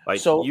 Like,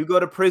 so, you go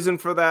to prison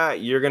for that,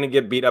 you're going to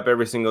get beat up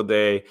every single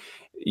day.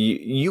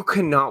 You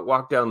cannot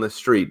walk down the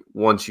street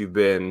once you've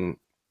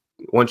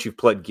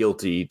pled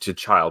guilty to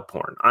child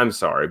porn. I'm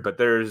sorry, but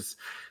there's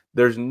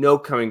no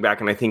coming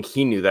back. And I think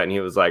he knew that. And he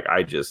was like,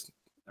 I just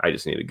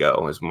need to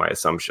go, is my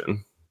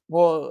assumption.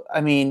 Well, I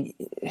mean,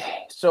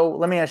 so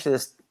let me ask you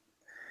this.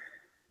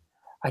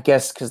 I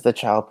guess because the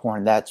child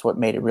porn, that's what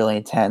made it really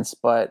intense.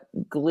 But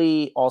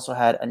Glee also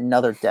had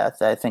another death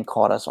that I think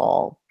caught us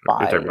all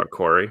by. You're talking about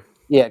Corey?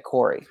 Yeah,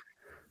 Corey.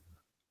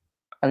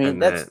 I mean,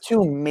 that's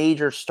two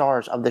major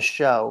stars of the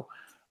show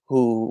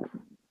who,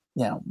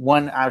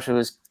 one actually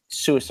was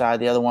suicide.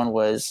 The other one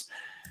was,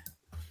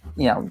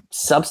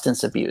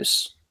 substance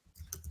abuse.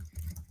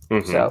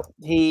 Mm-hmm. So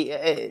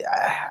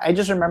I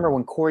just remember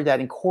when Corey died,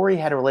 and Corey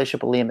had a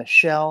relationship with Lea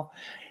Michele.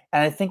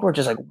 And I think we're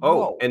just like, whoa.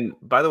 Oh, and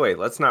by the way,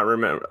 let's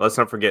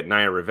not forget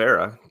Naya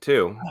Rivera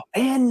too.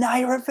 And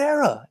Naya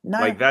Rivera.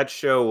 Like, that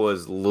show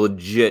was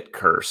legit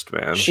cursed,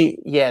 man.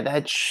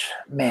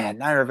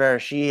 Naya Rivera,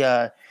 she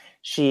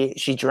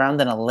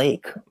drowned in a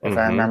lake, if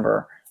I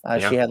remember.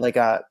 She had like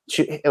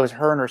it was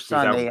her and her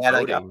son. They had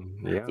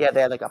boating.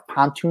 they had like a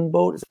pontoon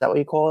boat. Is that what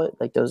you call it?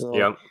 Like those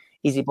little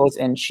easy boats.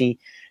 And she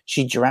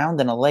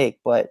drowned in a lake.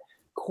 But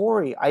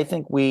Corey, I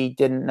think we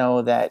didn't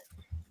know that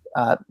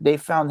they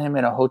found him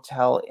in a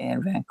hotel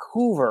in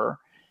Vancouver,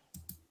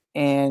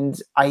 and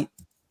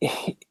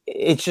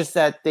it's just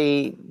that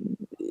they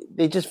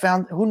just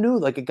found, who knew,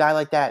 like a guy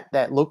like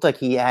that looked like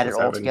he had it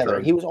all together.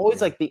 He was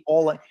always like the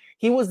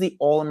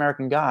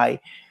all-American guy.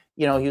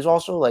 You know, he was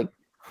also like,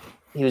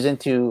 he was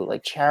into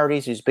like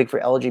charities. He was big for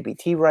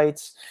LGBT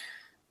rights.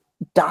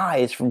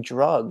 Dies from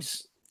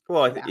drugs.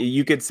 Well,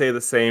 you could say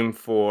the same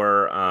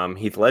for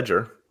Heath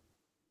Ledger.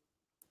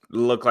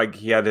 Looked like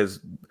he had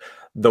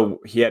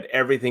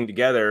everything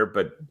together,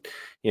 but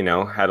you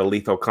know, had a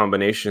lethal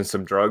combination,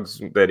 some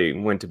drugs that he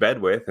went to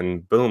bed with,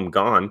 and boom,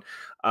 gone.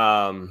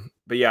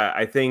 But yeah,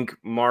 I think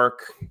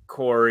Mark,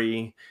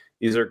 Corey,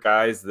 these are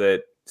guys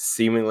that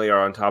seemingly are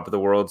on top of the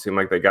world, seem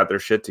like they got their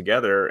shit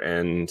together,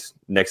 and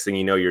next thing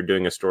you know, you're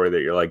doing a story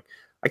that you're like,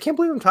 I can't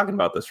believe I'm talking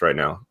about this right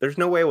now. There's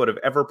no way I would have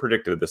ever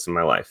predicted this in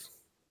my life.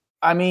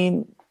 I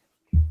mean,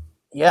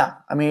 yeah.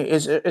 I mean,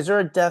 is there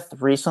a death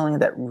recently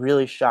that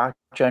really shocked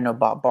you? I know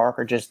Bob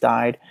Barker just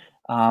died.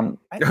 I'm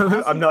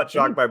not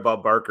shocked by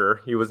Bob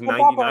Barker. He was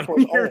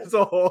 99 years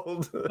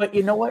old. But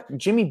you know what?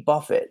 Jimmy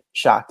Buffett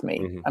shocked me.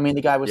 Mm-hmm. I mean,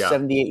 the guy was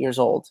 78 years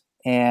old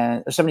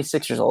or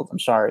 76 years old. I'm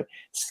sorry.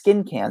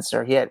 Skin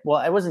cancer. He had,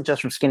 well, it wasn't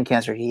just from skin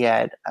cancer. He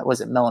had,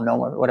 was it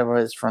melanoma or whatever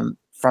it is from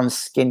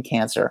skin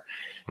cancer.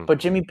 Mm-hmm. But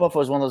Jimmy Buffett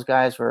was one of those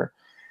guys where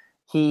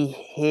he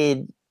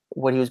hid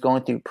what he was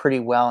going through pretty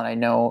well.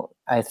 And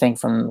I think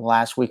from the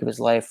last week of his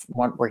life,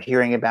 we're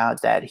hearing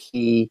about that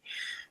he,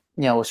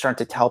 was starting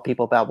to tell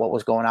people about what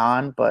was going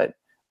on. But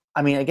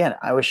I mean, again,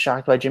 I was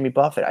shocked by Jimmy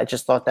Buffett. I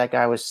just thought that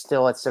guy was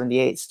still at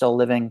 78, still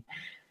living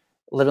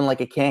like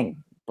a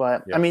king.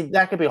 But I mean,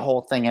 that could be a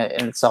whole thing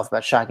in itself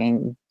about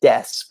shocking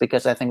deaths,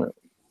 because I think,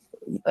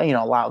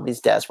 a lot of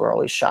these deaths we're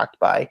always shocked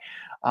by.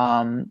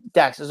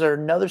 Dax, is there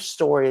another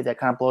story that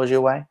kind of blows you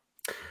away?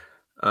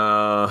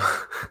 I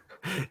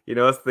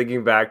was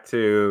thinking back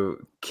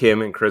to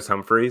Kim and Chris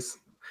Humphries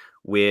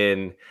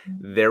when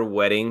their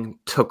wedding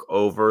took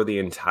over the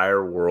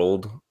entire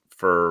world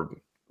for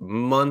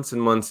months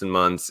and months and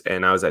months.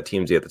 And I was at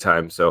TMZ at the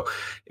time. So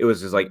it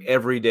was just like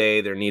every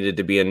day there needed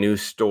to be a new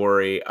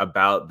story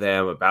about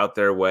them, about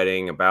their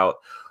wedding, about,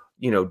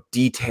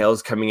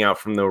 details coming out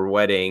from their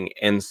wedding.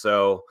 And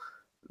so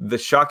the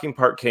shocking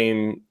part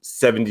came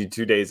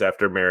 72 days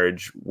after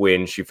marriage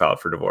when she filed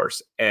for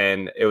divorce.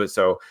 And it was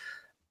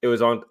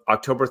on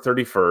October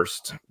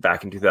 31st,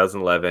 back in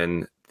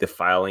 2011. The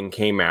filing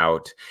came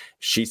out.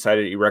 She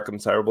cited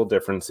irreconcilable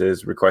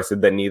differences,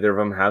 requested that neither of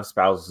them have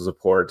spousal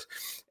support.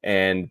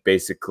 And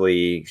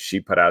basically, she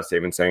put out a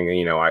statement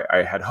saying,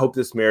 I had hoped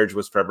this marriage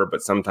was forever,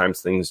 but sometimes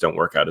things don't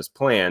work out as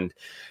planned.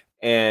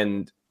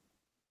 And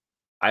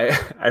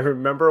I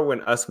remember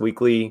when Us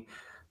Weekly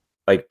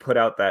put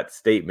out that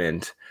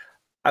statement,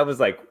 I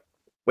was like,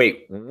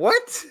 wait,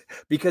 what?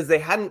 Because they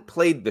hadn't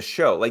played the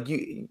show. Like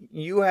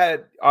you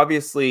had,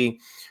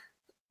 obviously,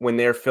 when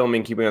they're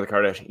filming Keeping Up with the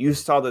Kardashians, you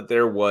saw that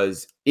there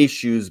was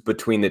issues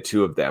between the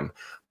two of them,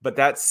 but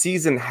that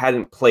season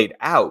hadn't played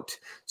out.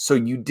 So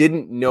you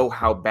didn't know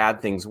how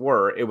bad things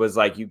were. It was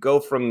like, you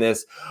go from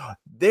this,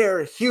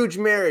 they're a huge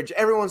marriage,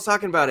 everyone's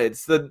talking about it,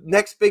 it's the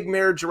next big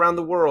marriage around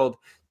the world,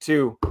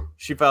 to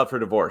she filed for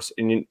divorce.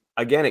 And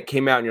again, it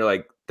came out and you're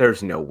like,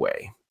 there's no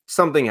way.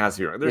 Something has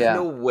to be wrong. There's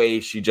no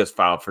way she just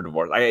filed for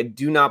divorce. I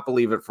do not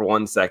believe it for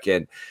 1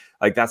 second.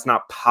 Like, that's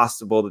not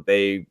possible that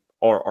they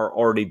are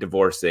already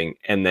divorcing.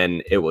 And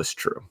then it was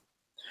true.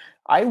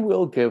 I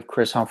will give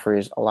Chris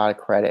Humphries a lot of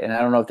credit. And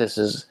I don't know if this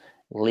is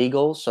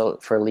legal, so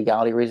for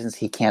legality reasons,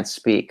 he can't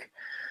speak.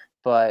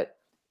 But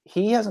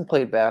he hasn't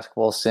played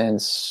basketball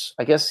since,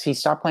 I guess he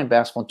stopped playing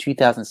basketball in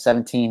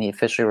 2017. He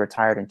officially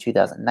retired in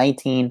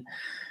 2019.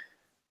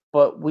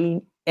 But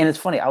and it's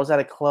funny, I was at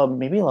a club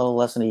maybe a little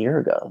less than a year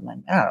ago.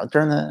 I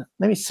don't know,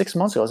 maybe 6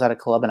 months ago, I was at a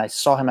club and I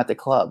saw him at the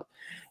club.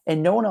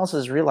 And no one else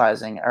is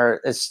realizing,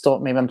 or it's still,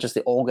 maybe I'm just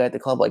the old guy at the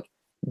club, like,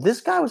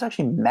 this guy was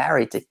actually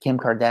married to Kim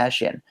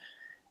Kardashian.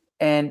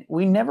 And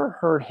we never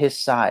heard his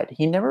side.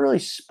 He never really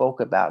spoke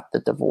about the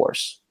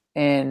divorce.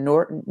 And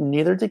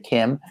neither did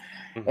Kim.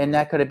 Mm-hmm. And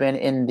that could have been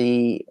in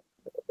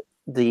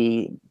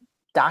the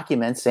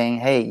document saying,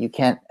 hey, you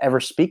can't ever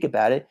speak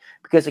about it.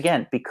 Because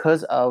again,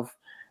 because of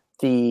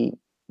the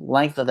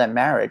length of that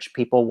marriage,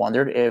 people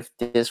wondered if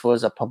this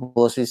was a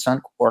publicity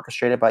stunt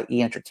orchestrated by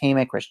E!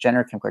 Entertainment, Kris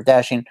Jenner, Kim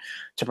Kardashian,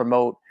 to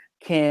promote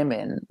Kim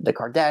and the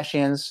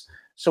Kardashians.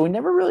 So we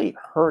never really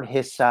heard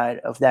his side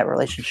of that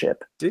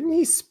relationship. Didn't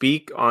he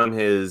speak on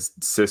his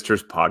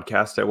sister's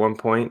podcast at one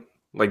point?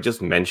 Like,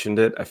 just mentioned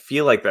it? I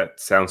feel like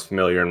that sounds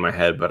familiar in my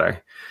head, but I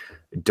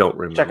don't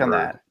remember.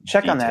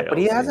 Check on that. But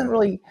he hasn't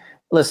really...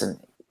 Listen,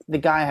 the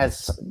guy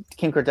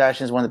Kim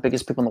Kardashian is one of the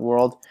biggest people in the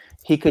world.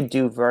 He could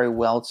do very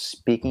well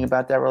speaking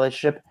about that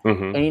relationship.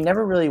 Mm-hmm. And he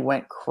never really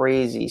went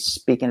crazy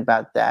speaking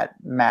about that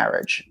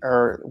marriage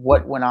or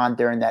what went on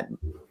during that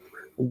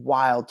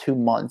wild 2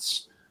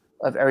 months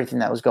of everything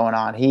that was going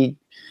on.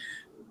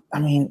 I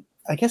mean,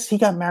 I guess he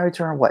got married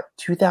to her in what,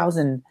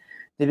 2000?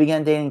 They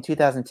began dating in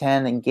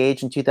 2010,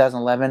 engaged in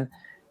 2011,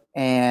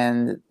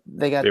 and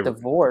they got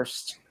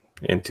divorced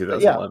in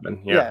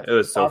 2011. Yeah, it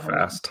was so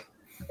fast.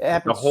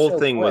 The whole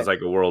thing was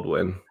like a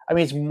whirlwind. I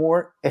mean,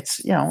 we're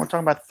talking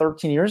about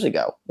 13 years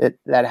ago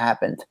that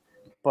happened.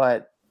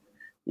 But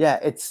yeah,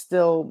 it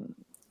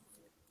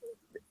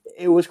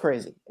was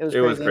crazy. It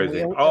was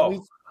crazy.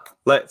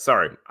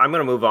 Sorry. I'm going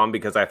to move on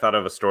because I thought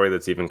of a story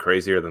that's even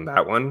crazier than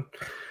that one.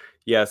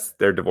 Yes,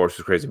 their divorce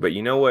was crazy, but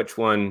you know which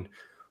one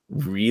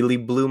really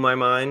blew my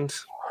mind?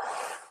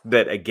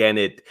 That again,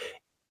 it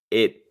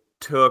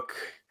took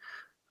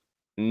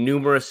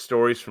numerous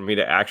stories for me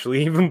to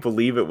actually even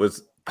believe it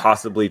was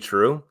possibly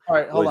true. All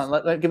right, hold on.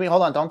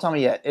 Hold on. Don't tell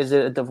me yet. Is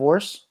it a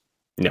divorce?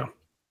 No.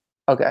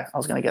 Okay, I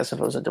was going to guess if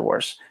it was a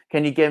divorce.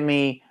 Can you give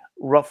me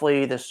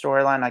roughly the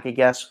storyline? I could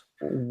guess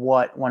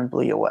what one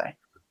blew you away.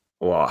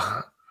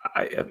 Well,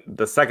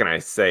 the second I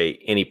say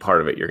any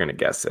part of it, you're going to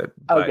guess it.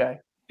 Okay.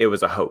 It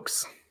was a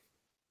hoax.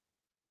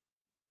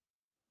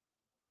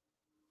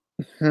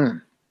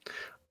 A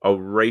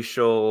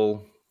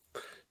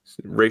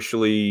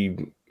racially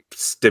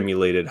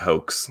stimulated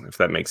hoax, if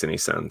that makes any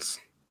sense.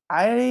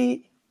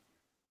 I'm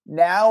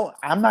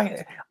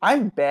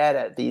bad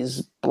at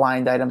these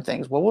blind item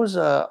things. What was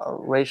a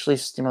racially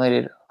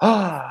stimulated?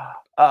 Oh,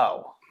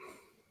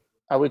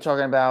 are we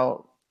talking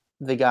about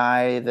the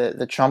guy,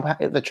 the Trump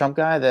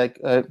guy,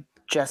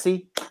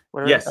 Jesse?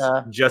 Yes,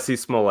 Jesse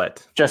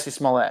Smollett. Jesse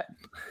Smollett.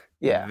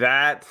 Yeah.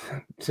 That,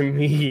 to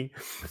me,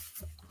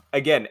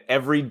 again,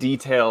 every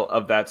detail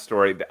of that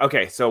story.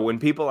 Okay, so when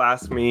people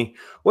ask me,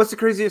 what's the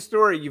craziest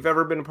story you've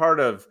ever been a part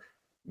of?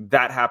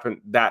 That happened.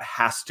 That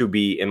has to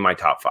be in my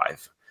top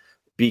 5.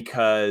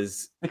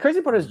 Because the crazy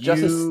part is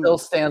Jesse still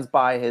stands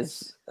by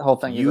his whole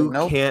thing. You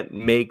can't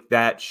make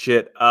that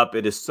shit up.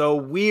 It is so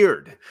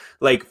weird.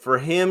 Like, for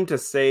him to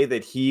say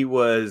that he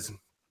was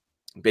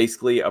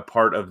basically a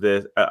part of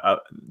the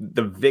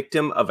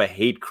victim of a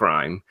hate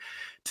crime,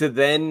 to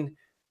then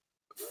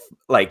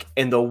like,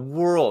 in the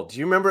world, do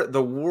you remember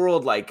the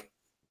world like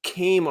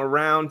came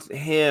around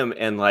him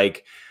and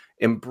like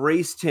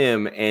embraced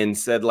him and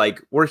said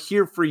like, we're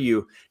here for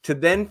you, to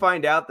then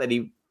find out that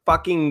he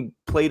fucking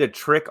played a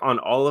trick on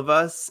all of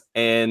us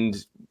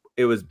and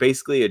it was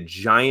basically a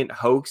giant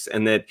hoax,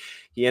 and that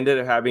he ended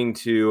up having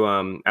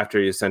to after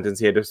his sentence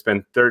he had to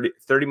spend 30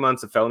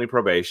 months of felony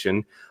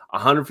probation,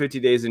 150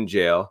 days in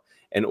jail,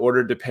 and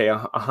ordered to pay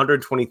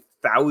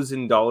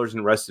 $120,000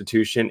 in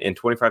restitution and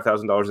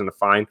 $25,000 in a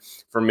fine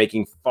for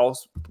making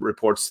false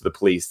reports to the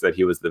police that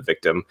he was the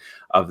victim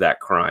of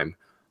that crime.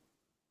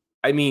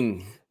 I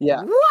mean,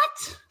 yeah.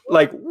 What?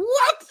 Like,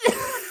 what?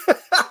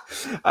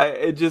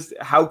 It just,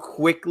 how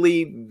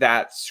quickly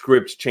that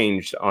script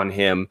changed on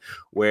him,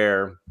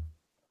 where,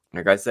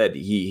 like I said,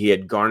 he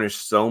had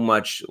garnished so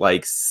much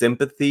like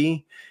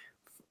sympathy,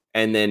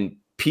 and then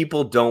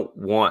people don't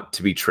want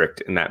to be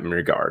tricked in that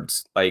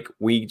regards. Like,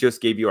 we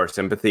just gave you our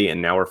sympathy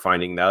and now we're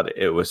finding out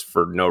it was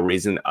for no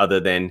reason other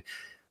than,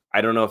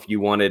 I don't know if you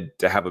wanted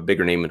to have a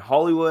bigger name in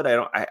Hollywood.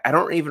 I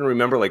don't even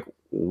remember like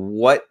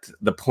what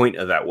the point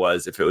of that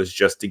was, if it was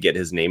just to get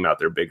his name out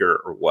there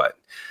bigger or what.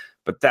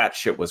 But that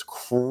shit was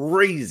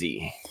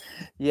crazy.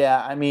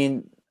 Yeah, I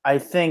mean, I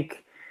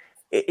think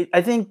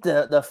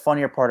the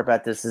funnier part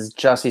about this is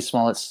Jussie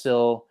Smollett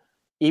still,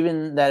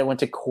 even that it went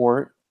to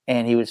court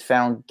and he was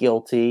found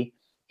guilty,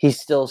 he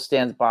still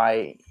stands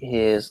by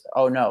his,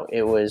 oh no,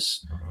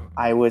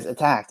 I was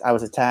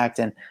attacked.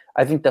 And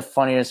I think the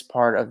funniest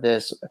part of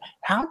this,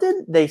 how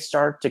did they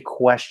start to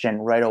question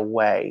right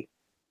away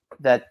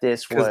that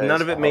this was? Because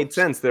none of it made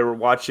sense. They were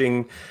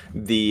watching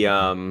the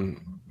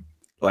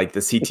like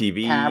the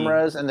CTV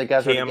cameras, and the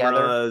guys were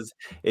together.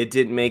 It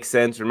didn't make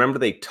sense. Remember,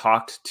 they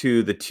talked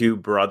to the two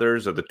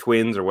brothers or the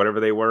twins or whatever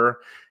they were.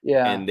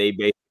 Yeah. And they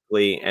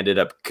basically ended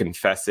up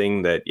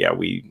confessing that, yeah,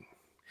 we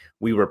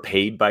were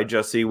paid by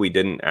Jussie. We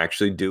didn't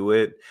actually do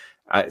it.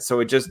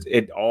 So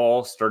it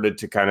all started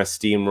to kind of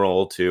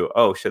steamroll to,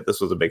 oh shit, this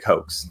was a big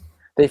hoax.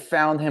 They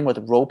found him with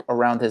rope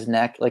around his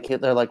neck. Like,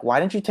 they're like, why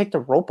didn't you take the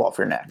rope off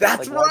your neck?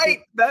 That's like, right.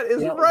 That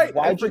is right.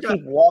 Why'd you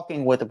keep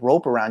walking with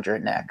rope around your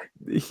neck?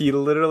 He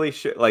literally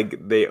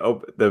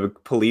the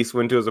police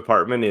went to his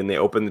apartment and they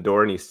opened the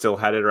door and he still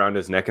had it around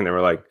his neck, and they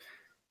were like,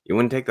 you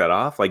wouldn't take that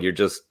off? Like, you're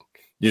just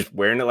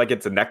wearing it like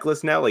it's a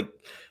necklace now? Like,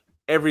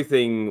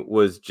 everything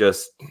was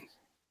just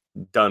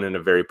done in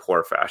a very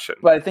poor fashion.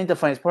 But I think the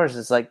funniest part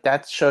is like,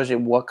 that shows you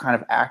what kind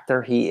of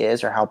actor he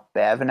is, or how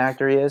bad of an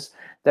actor he is,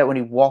 that when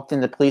he walked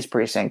in the police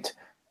precinct,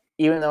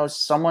 even though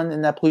someone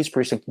in that police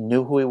precinct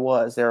knew who he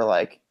was, they're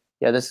like,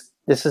 yeah, this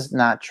is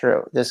not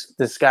true. This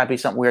gotta be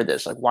something weird.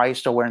 Why are you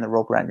still wearing the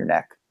rope around your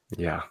neck?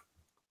 Yeah.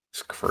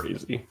 It's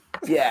crazy.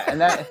 Yeah, and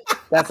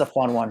that's a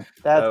fun one.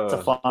 That's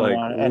a fun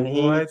one. And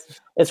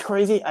it's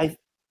crazy.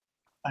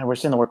 We're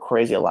saying the word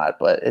crazy a lot,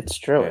 but it's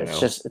true.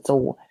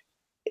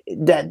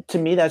 That to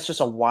me, that's just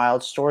a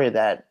wild story,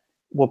 that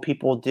what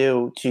people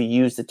do to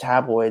use the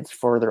tabloids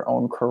for their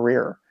own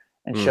career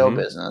and show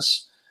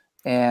business.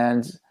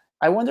 And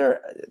I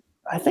wonder,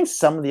 I think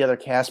some of the other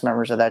cast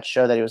members of that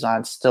show that he was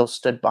on still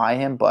stood by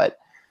him, but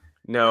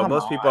no,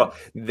 most people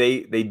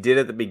they did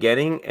at the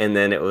beginning, and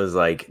then it was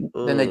like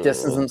then they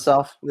distance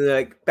themselves. They're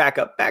like, back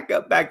up.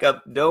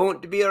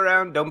 Don't be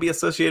around. Don't be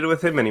associated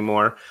with him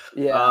anymore.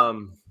 Yeah.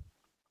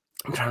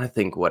 I'm trying to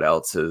think what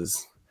else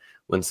is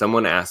when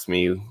someone asks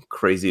me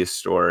craziest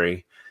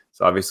story.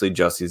 So obviously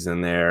Jussie's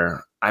in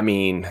there. I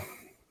mean,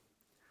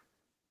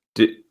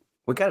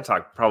 we got to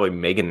talk probably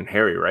Meghan and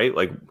Harry, right?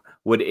 Like,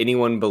 would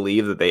anyone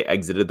believe that they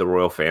exited the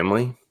royal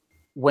family?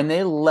 When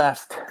they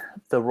left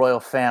the royal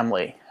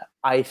family,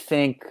 I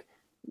think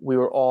we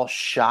were all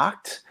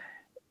shocked.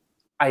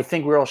 I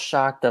think we were all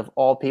shocked of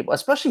all people,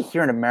 especially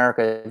here in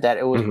America, that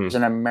it was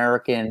an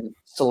American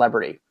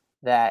celebrity.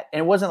 And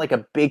it wasn't like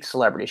a big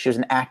celebrity. She was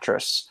an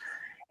actress.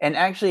 And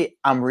actually,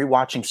 I'm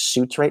rewatching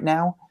Suits right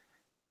now.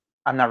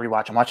 I'm not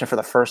rewatching. I'm watching for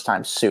the first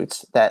time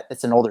Suits. That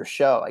it's an older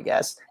show, I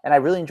guess. And I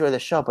really enjoy the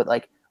show. But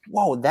like,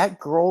 whoa, that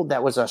girl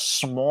that was a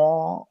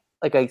small,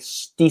 like a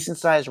decent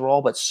sized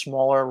role, but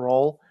smaller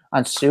role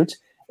on Suits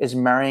is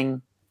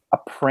marrying a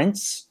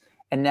prince.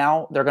 And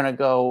now they're going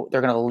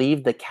to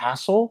leave the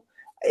castle.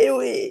 Now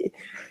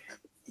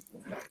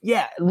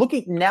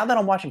that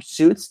I'm watching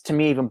Suits, to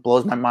me, even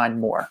blows my mind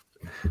more.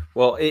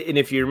 Well, and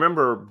if you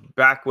remember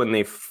back when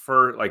they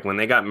first, like when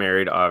they got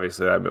married,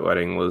 obviously that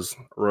wedding was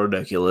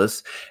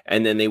ridiculous.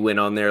 And then they went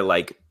on their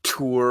like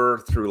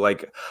tour through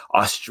like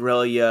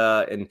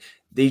Australia, and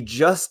they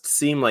just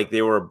seemed like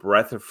they were a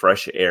breath of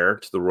fresh air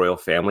to the royal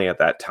family at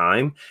that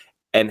time.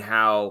 And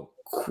how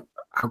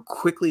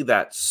quickly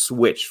that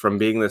switched from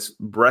being this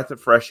breath of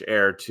fresh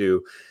air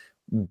to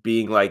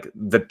being like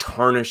the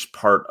tarnished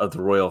part of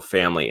the royal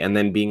family, and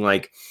then being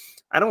like,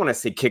 I don't want to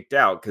say kicked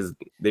out, because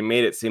they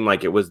made it seem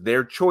like it was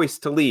their choice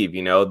to leave.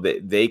 You know,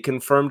 they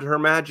confirmed Her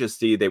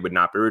Majesty they would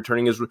not be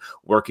returning as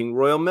working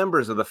royal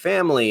members of the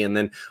family. And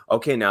then,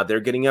 okay, now they're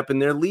getting up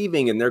and they're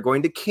leaving and they're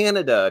going to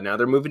Canada. Now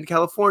they're moving to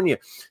California.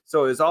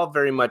 So it was all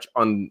very much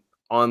on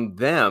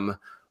them.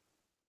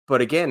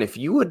 But again, if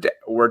you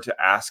were to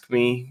ask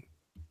me,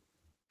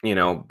 you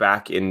know,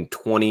 back in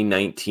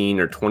 2019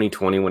 or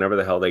 2020, whenever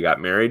the hell they got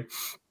married,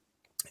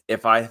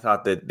 if I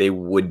thought that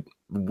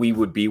we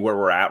would be where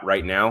we're at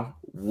right now,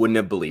 wouldn't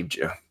have believed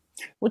you. I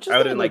would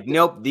have like,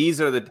 nope,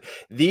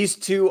 these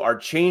two are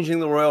changing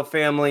the royal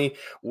family.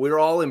 We're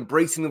all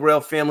embracing the royal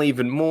family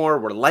even more.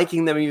 We're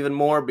liking them even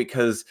more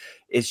because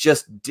it's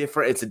just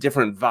different. It's a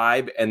different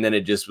vibe. And then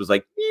it just was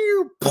like,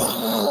 you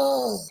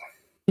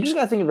just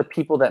got to think of the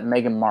people that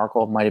Meghan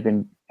Markle might have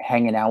been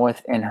hanging out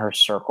with in her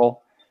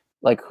circle,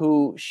 like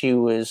who she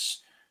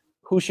was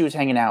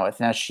hanging out with.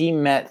 Now, she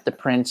met the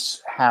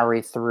Prince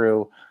Harry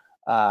through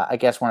I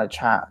guess one of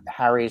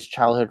Harry's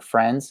childhood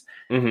friends.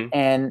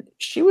 And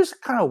she was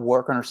kind of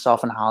working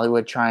herself in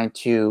Hollywood, trying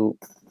to,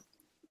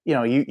 you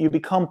know, you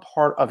become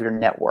part of your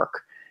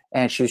network.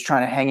 And she was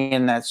trying to hang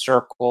in that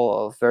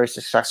circle of very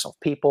successful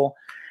people.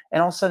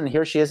 And all of a sudden,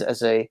 here she is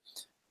as I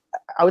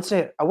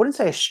wouldn't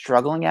say a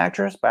struggling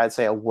actress, but I'd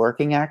say a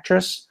working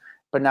actress,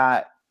 but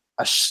not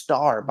a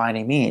star by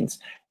any means.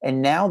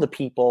 And now the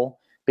people,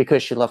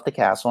 because she left the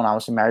castle and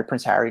obviously married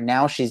Prince Harry,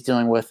 now she's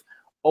dealing with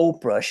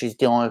Oprah. She's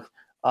dealing with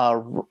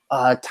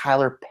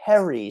Tyler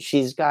Perry.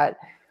 She's got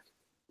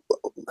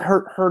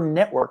her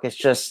network is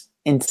just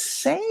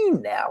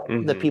insane now.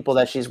 The people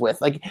that she's with,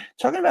 like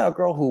talking about a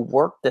girl who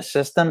worked the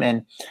system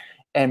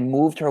and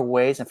moved her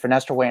ways and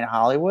finessed her way in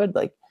Hollywood,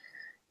 like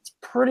it's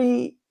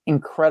pretty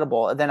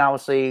incredible. And then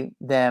obviously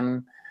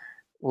them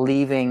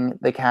leaving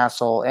the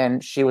castle,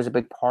 and she was a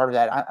big part of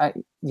that.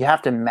 You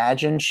have to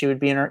imagine she would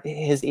be in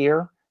his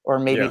ear, or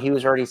maybe he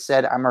was already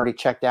said, "I'm already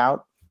checked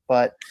out."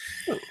 But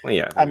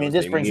I mean,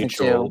 this brings me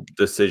to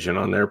decision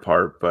on their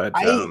part. But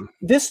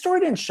this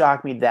story didn't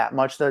shock me that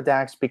much, though,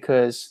 Dax,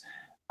 because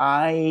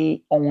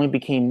I only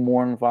became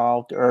more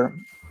involved or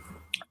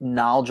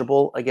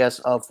knowledgeable, I guess,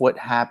 of what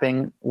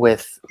happened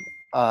with,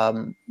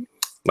 when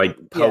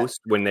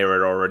they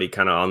were already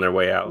kind of on their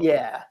way out.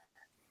 Yeah.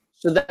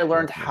 So then I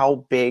learned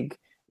how big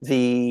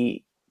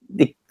the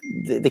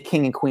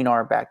king and queen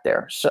are back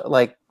there. So,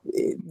 like,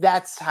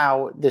 that's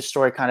how this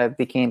story kind of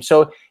became.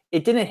 So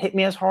it didn't hit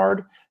me as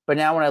hard. But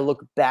now when I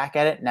look back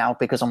at it now,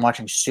 because I'm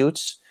watching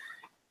Suits,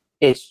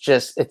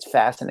 it's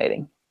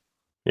fascinating.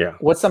 Yeah.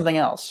 What's something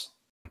else?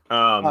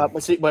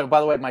 Let's see. By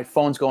the way, my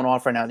phone's going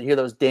off right now. Do you hear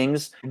those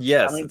dings?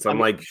 Yes. I'm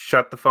like,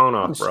 shut the phone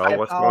off, bro.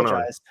 What's going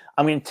on?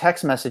 I'm getting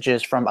text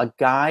messages from a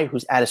guy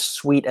who's at a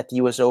suite at the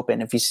U.S.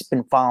 Open. If you've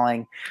been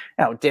following,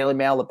 Daily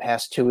Mail the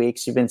past 2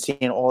 weeks, you've been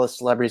seeing all the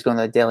celebrities going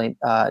to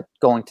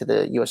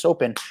the U.S.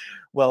 Open.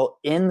 Well,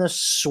 in the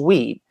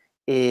suite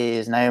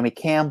is Naomi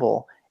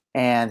Campbell.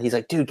 And he's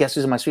like, dude, guess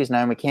who's in my suite? It's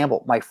Naomi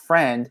Campbell. My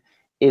friend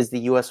is the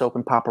U.S.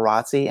 Open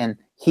paparazzi, and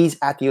he's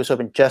at the U.S.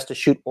 Open just to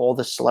shoot all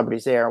the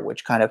celebrities there,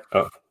 which kind of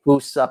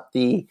boosts up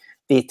the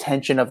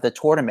attention of the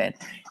tournament.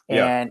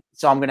 And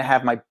so I'm going to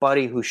have my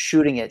buddy who's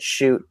shooting it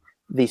shoot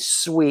the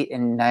suite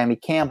and Naomi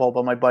Campbell,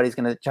 but my buddy's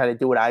going to try to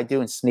do what I do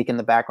and sneak in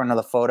the background of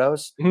the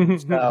photos.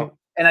 So,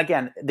 and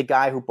again, the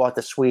guy who bought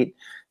the suite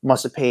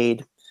must have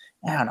paid,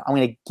 I don't know, I'm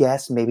going to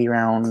guess maybe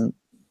around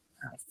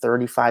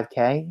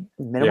 $35K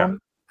minimum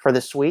for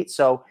the suite.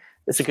 So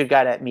it's a good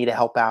guy to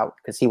help out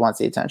because he wants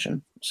the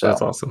attention. So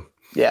that's awesome.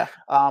 Yeah.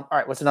 All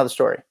right. What's another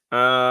story?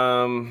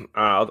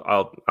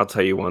 I'll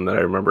tell you one that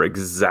I remember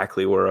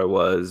exactly where I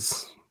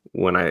was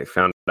when I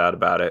found out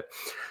about it.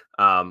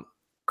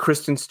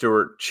 Kristen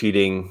Stewart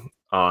cheating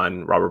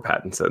on Robert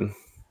Pattinson.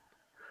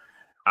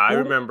 I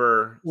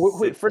remember.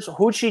 Wait, first,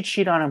 who'd she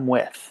cheat on him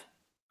with?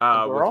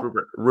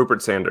 With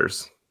Rupert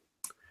Sanders.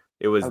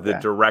 It was the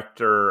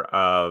director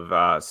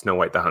of Snow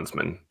White the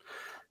Huntsman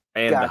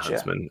and the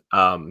Huntsman.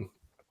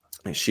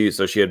 She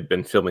had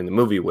been filming the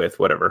movie with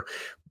whatever.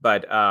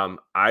 But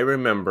I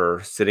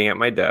remember sitting at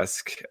my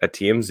desk at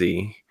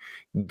TMZ,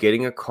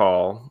 getting a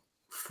call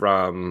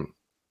from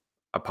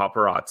a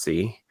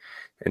paparazzi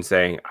and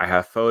saying, I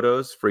have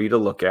photos for you to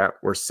look at.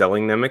 We're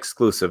selling them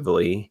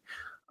exclusively.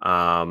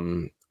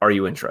 Are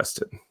you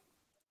interested?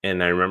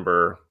 And I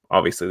remember,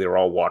 obviously, they were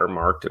all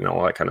watermarked and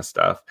all that kind of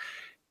stuff.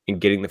 And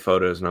getting the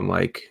photos, and I'm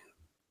like,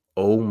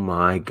 oh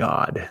my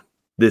God,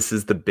 this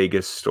is the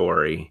biggest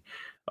story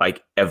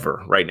like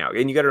ever right now.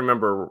 And you got to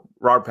remember,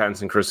 Robert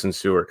Pattinson and Kristen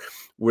Stewart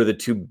were the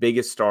two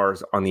biggest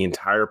stars on the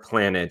entire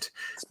planet.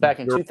 It's back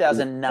in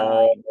 2009.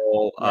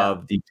 All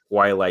of the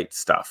Twilight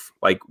stuff.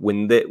 Like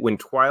when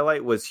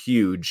Twilight was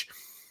huge,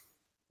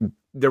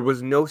 there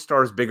was no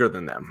stars bigger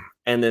than them.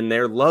 And then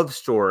their love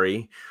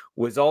story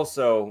was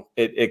also,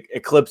 it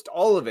eclipsed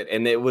all of it.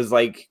 And it was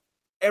like,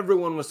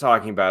 everyone was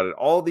talking about it.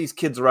 All these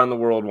kids around the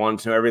world wanted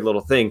to know every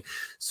little thing.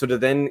 So to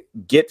then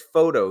get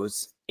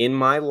photos in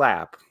my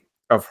lap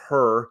of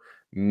her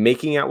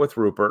making out with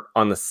Rupert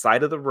on the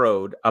side of the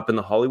road up in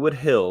the Hollywood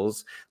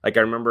Hills. Like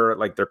I remember,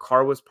 like their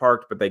car was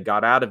parked, but they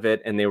got out of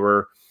it and they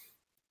were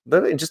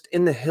literally just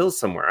in the hills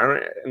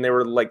somewhere. And they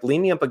were like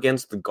leaning up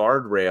against the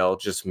guardrail,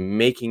 just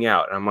making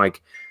out. And I'm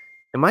like,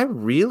 am I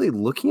really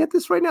looking at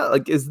this right now?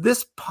 Like, is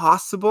this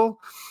possible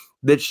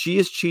that she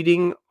is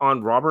cheating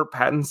on Robert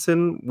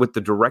Pattinson with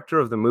the director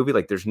of the movie?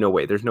 Like, there's no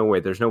way.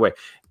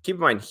 Keep in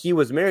mind, he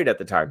was married at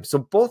the time. So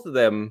both of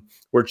them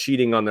were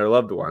cheating on their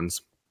loved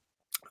ones.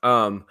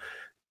 And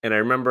I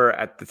remember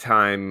at the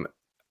time,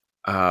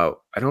 I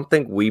don't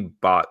think we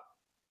bought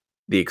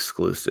the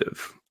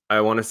exclusive.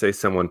 I want to say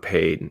someone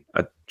paid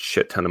a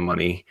shit ton of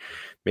money.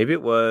 Maybe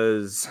it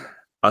was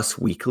Us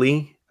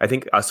Weekly. I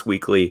think Us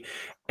Weekly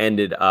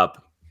ended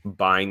up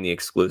buying the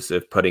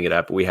exclusive, putting it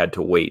up. We had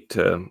to wait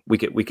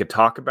we could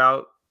talk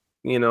about,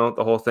 the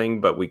whole thing,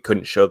 but we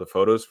couldn't show the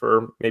photos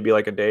for maybe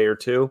like a day or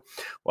two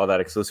while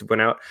that exclusive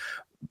went out.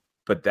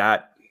 But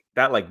that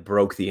like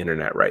broke the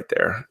internet right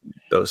there,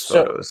 those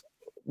photos. So,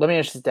 let me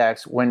ask you,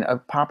 Dax, when a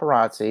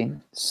paparazzi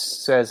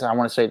says, I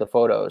want to say the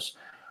photos,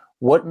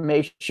 what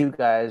makes you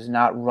guys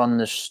not run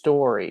the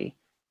story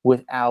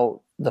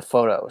without the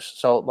photos?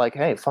 So like,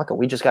 hey, fuck it.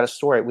 We just got a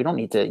story. We don't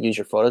need to use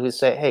your photos. We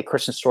say, hey,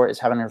 Kristen Stewart is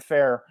having an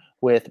affair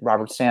with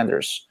Rupert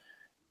Sanders.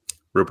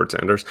 Rupert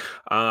Sanders,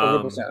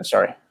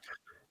 sorry.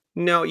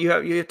 No, you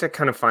have to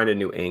kind of find a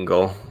new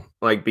angle,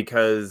 like,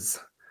 because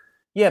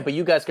yeah, but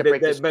you guys can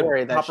break the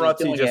story that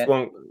paparazzi just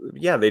won't.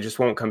 Yeah, they just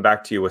won't come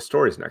back to you with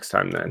stories next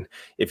time. Then,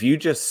 if you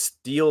just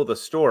steal the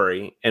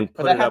story and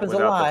put it up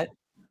without, a lot.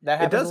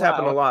 It does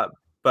happen a lot.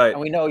 But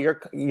and we know you're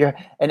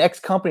an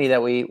ex-company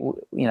that we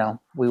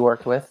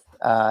worked with.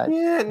 But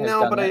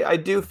I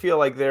do feel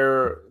like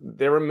there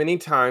were many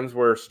times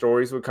where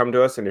stories would come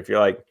to us, and if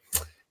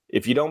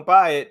you don't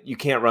buy it, you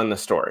can't run the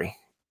story,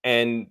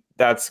 and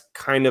that's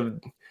kind of,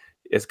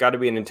 it's got to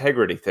be an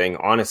integrity thing,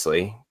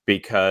 honestly,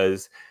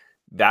 because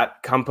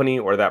that company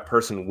or that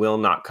person will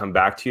not come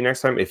back to you next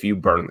time if you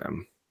burn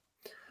them.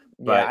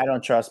 But I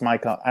don't trust I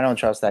don't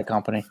trust that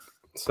company.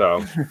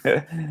 So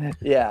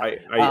yeah,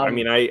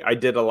 I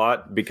did a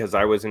lot because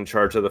I was in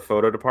charge of the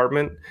photo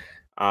department.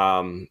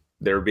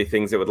 There would be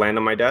things that would land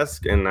on my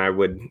desk, and I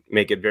would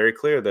make it very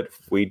clear that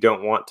if we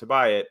don't want to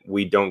buy it,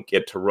 we don't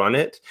get to run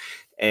it.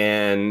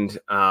 And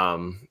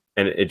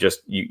it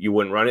just, you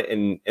wouldn't run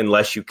it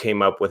unless you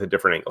came up with a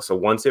different angle. So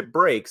once it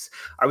breaks,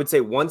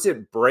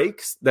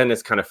 then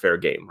it's kind of fair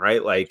game,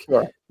 right? Like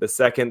The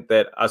second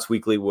that Us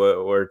Weekly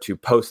were to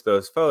post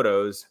those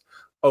photos,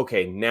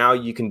 okay, now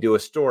you can do a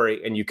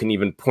story, and you can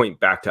even point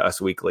back to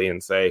Us Weekly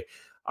and say,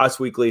 Us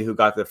Weekly, who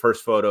got the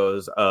first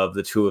photos of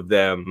the two of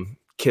them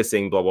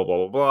kissing, blah, blah, blah,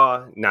 blah,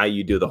 blah. Now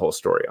you do the whole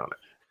story on it.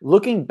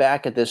 Looking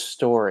back at this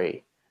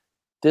story,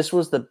 this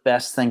was the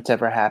best thing to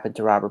ever happen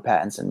to Robert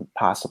Pattinson,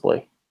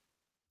 possibly.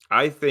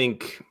 I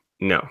think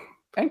no.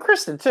 And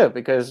Kristen, too,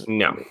 because...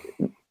 No.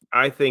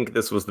 I think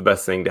this was the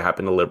best thing to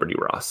happen to Liberty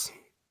Ross.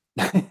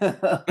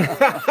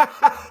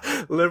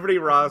 Liberty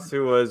Ross,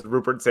 who was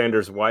Rupert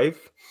Sanders'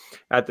 wife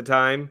at the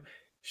time,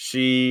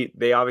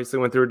 they obviously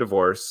went through a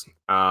divorce.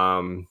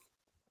 I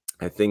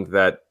think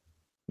that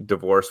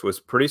divorce was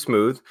pretty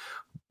smooth,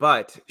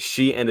 but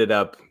she ended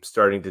up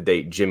starting to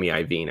date Jimmy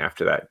Iovine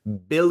after that.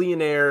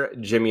 Billionaire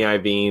Jimmy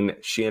Iovine.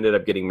 She ended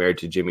up getting married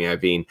to Jimmy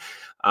Iovine,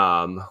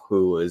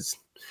 who was,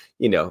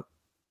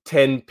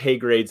 10 pay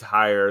grades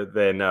higher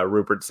than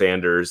Rupert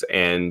Sanders,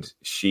 and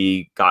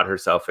she got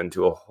herself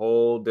into a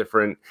whole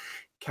different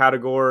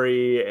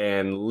category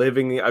and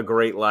living a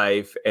great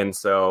life. And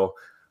so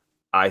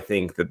I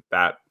think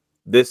that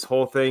this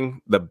whole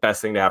thing, the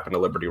best thing to happen to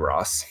Liberty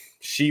Ross.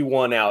 She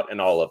won out in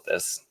all of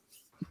this.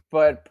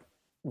 But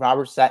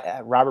Robert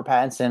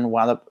Pattinson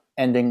wound up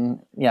ending,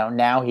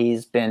 now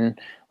he's been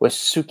with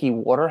Suki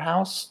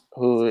Waterhouse,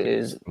 who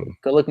is a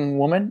good-looking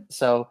woman.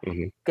 So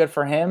good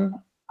for him.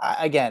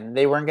 Again,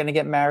 they weren't going to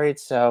get married,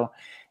 so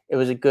it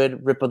was a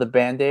good rip of the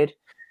Band-Aid.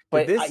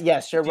 But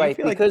yes, you're right.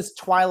 Because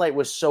Twilight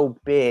was so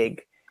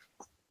big,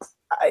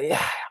 I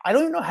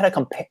don't even know how to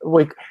compare.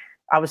 Like,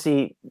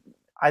 obviously,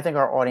 I think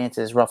our audience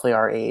is roughly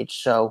our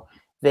age, so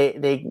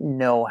they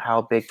know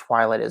how big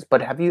Twilight is.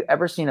 But have you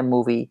ever seen a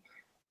movie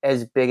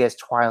as big as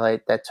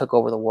Twilight that took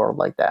over the world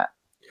like that?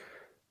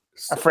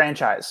 A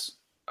franchise.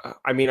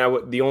 I mean,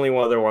 the only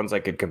other ones I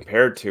could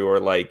compare to are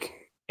like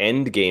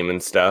Endgame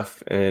and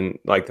stuff, and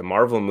like the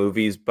Marvel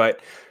movies,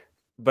 but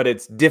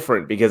it's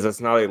different because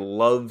it's not a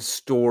love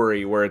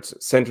story where it's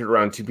centered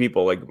around two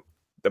people. Like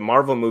the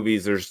Marvel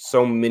movies, there's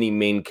so many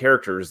main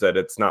characters that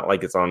it's not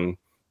like it's on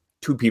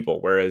two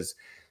people, whereas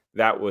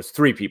that was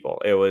three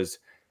people. It was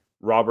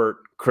Robert,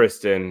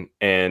 Kristen,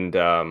 and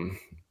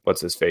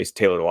what's his face,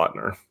 Taylor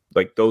Lautner.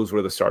 Like those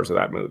were the stars of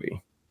that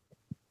movie.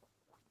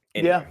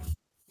 Anyway,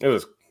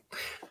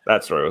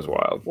 that story was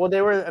wild. Well,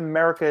 they were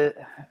America,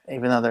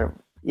 even though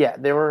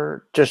they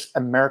were just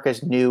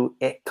America's new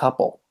it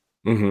couple.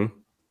 Mm-hmm.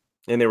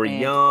 And they were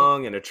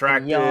young and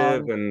attractive and all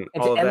of that.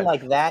 And to end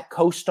like that,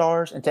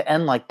 co-stars, and to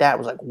end like that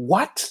was like,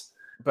 what?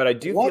 But I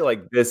do feel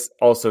like this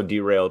also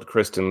derailed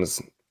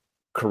Kristen's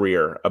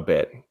career a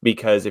bit,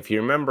 because if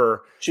you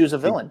remember, she was a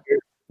villain.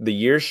 The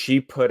year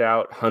she put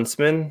out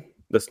Huntsman,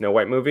 the Snow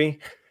White movie,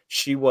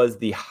 she was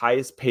the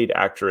highest paid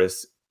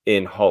actress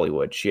in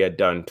Hollywood. She had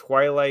done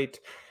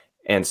Twilight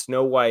and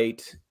Snow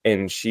White,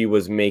 and she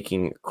was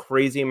making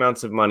crazy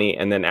amounts of money.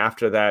 And then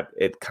after that,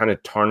 it kind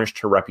of tarnished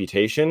her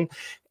reputation,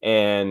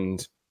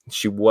 and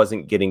she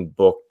wasn't getting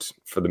booked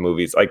for the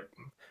movies. Like,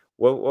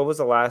 what was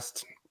the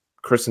last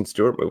Kristen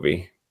Stewart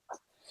movie?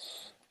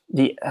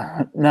 No,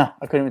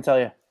 I couldn't even tell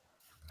you.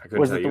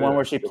 Was it the one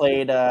where she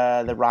played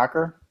the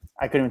rocker?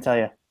 I couldn't even tell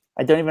you.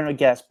 I don't even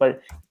guess,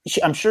 but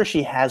I'm sure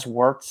she has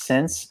worked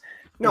since.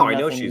 No, I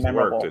know she's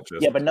worked.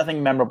 But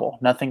nothing memorable.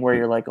 Nothing where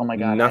you're like, oh my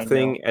God.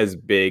 Nothing as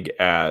big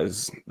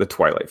as the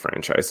Twilight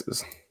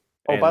franchises.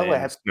 Oh, by the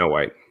way, Snow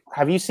White.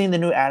 Have you seen the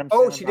new Adam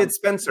Sandler? Oh, she did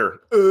Spencer.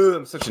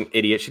 I'm such an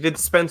idiot. She did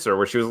Spencer,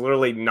 where she was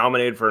literally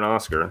nominated for an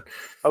Oscar.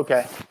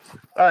 Okay.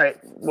 All right.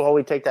 Well,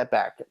 we take that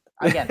back.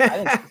 Again,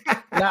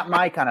 not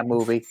my kind of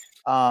movie.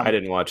 I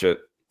didn't watch it.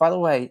 By the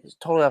way,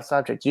 totally off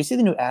subject. Do you see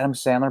the new Adam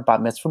Sandler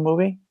Bat Mitzvah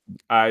movie?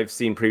 I've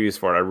seen previews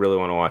for it. I really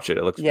want to watch it.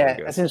 It looks really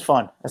good. That seems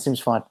fun.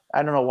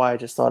 I don't know why I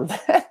just thought of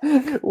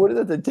that. What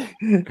is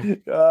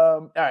it?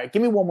 All right,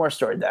 give me one more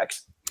story,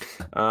 Dex.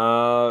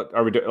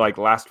 Are we doing like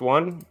last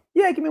one?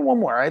 Yeah, give me one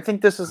more. I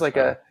think this is like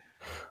a.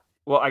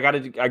 Well, I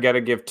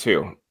gotta give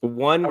two.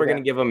 One, we're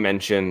gonna give a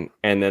mention,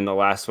 and then the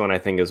last one I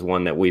think is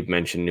one that we've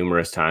mentioned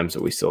numerous times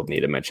that we still need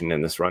to mention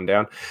in this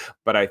rundown.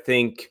 But I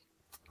think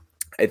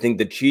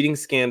the cheating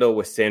scandal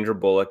with Sandra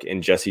Bullock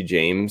and Jesse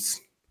James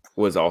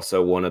was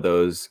also one of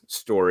those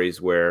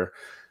stories where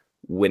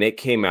when it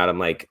came out, I'm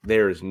like,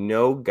 there's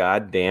no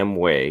goddamn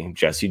way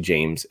Jesse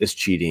James is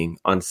cheating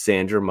on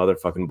Sandra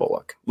motherfucking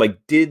Bullock. Like,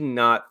 did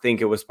not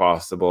think it was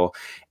possible.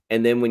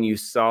 And then when you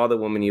saw the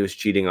woman he was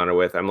cheating on her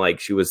with, I'm like,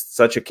 she was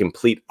such a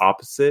complete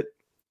opposite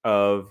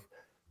of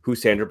who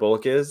Sandra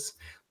Bullock is.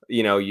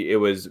 You know, it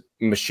was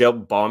Michelle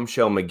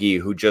Bombshell McGee,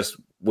 who just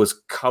was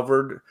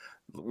covered.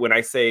 When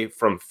I say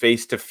from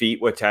face to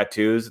feet with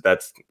tattoos,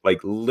 that's like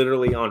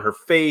literally on her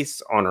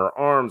face, on her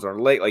arms, on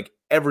her leg, like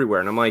everywhere.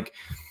 And I'm like,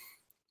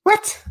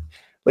 what?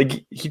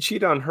 Like, he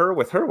cheated on her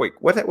with her? Wait,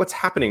 what's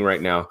happening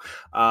right now?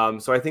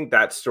 So I think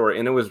that story,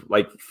 and it was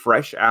like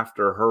fresh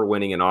after her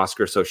winning an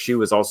Oscar. So she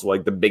was also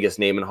like the biggest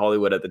name in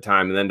Hollywood at the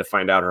time. And then to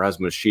find out her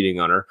husband was cheating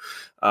on her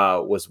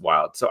was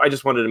wild. So I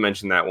just wanted to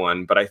mention that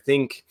one. But I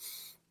think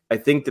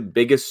the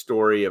biggest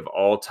story of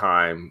all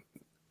time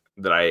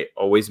that I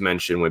always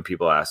mention when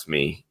people ask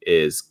me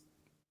is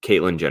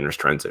Caitlyn Jenner's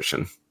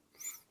transition.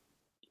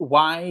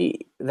 Why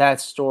that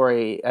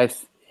story?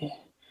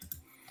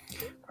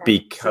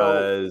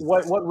 Because so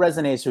what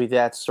resonates with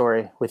that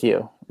story with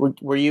you?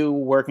 Were you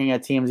working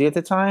at TMZ at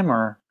the time,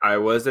 or? I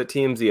was at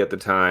TMZ at the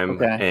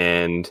time,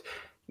 and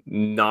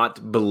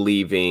not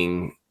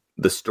believing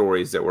the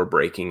stories that were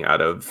breaking out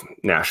of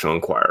National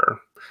Enquirer.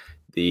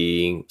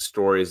 The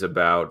stories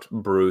about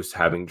Bruce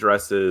having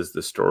dresses,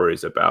 the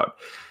stories about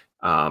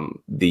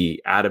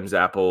the Adam's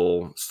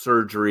apple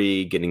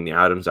surgery, getting the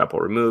Adam's apple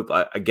removed.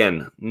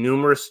 Again,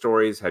 numerous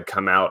stories had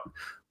come out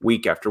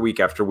week after week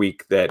after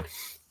week that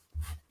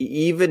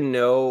even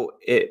though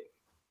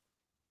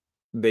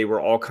they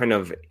were all kind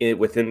of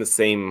within the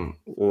same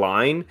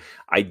line,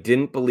 I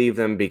didn't believe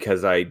them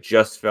because I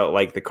just felt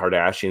like the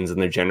Kardashians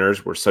and the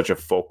Jenners were such a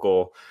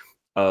focal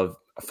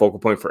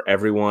point for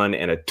everyone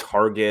and a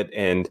target,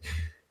 and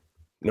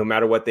no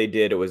matter what they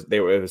did, it was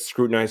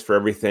scrutinized for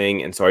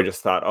everything. And so I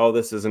just thought, oh,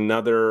 this is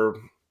another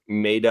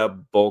made up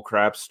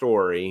bullcrap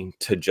story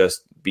to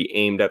just be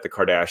aimed at the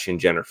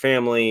Kardashian-Jenner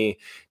family,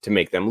 to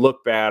make them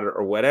look bad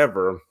or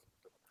whatever.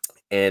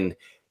 And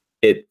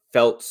it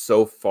felt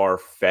so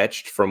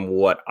far-fetched from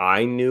what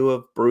I knew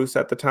of Bruce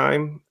at the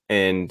time,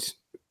 and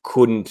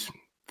couldn't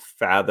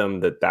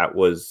fathom that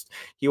was,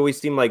 he always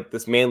seemed like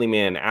this manly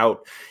man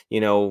out,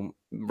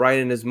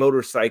 riding his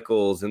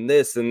motorcycles and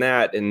this and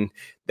that, and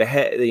the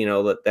head,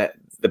 that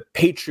the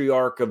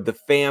patriarch of the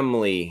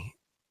family.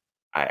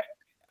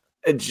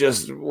 It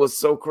just was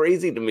so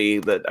crazy to me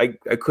that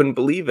I couldn't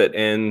believe it.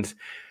 And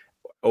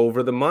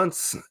over the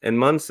months and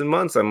months and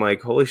months, I'm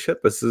like, holy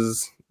shit, this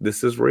is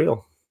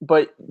real.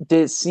 But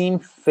did it seem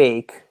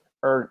fake,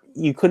 or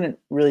you couldn't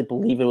really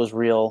believe it was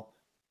real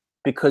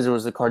because it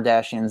was the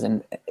Kardashians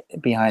and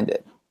behind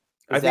it?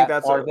 I think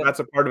that's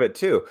a part of it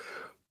too.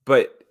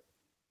 But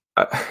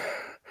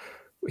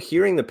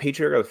hearing the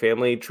patriarch of the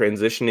family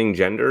transitioning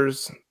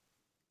genders,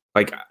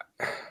 like,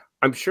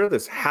 I'm sure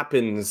this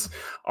happens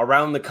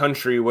around the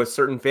country with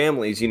certain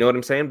families, you know what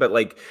I'm saying? But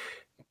like,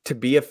 to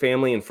be a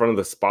family in front of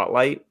the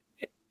spotlight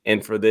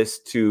and for this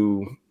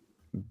to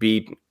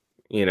be,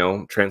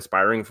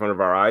 transpiring in front of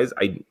our eyes,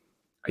 I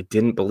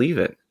didn't believe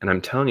it. And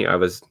I'm telling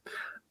you,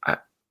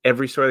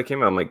 every story that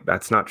came out, I'm like,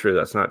 that's not true.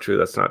 That's not true.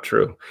 That's not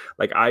true.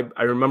 Like, I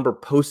remember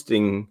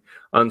posting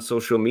on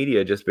social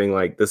media, just being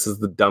like, this is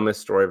the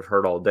dumbest story I've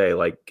heard all day.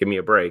 Like, give me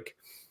a break.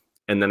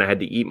 And then I had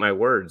to eat my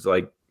words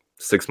like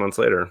 6 months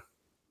later.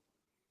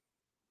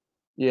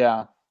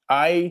 Yeah,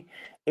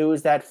 it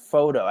was that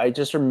photo. I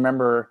just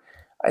remember,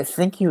 I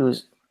think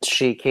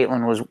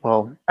Caitlyn was,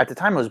 well, at the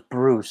time it was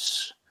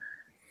Bruce,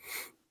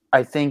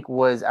 I think,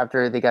 was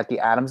after they got the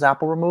Adam's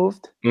apple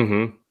removed.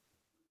 Mm-hmm.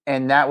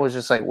 And that was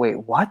just like, wait,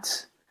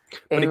 what?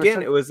 And but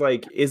again, it was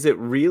like, is it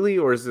really,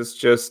 or is this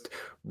just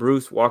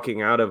Bruce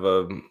walking out of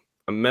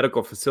a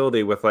medical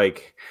facility with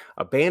like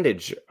a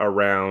bandage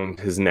around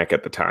his neck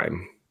at the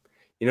time?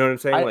 You know what I'm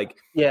saying?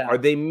 Yeah. Are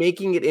they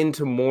making it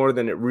into more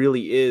than it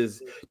really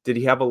is? Did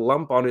he have a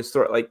lump on his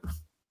throat? Like,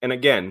 and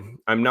again,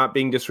 I'm not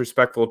being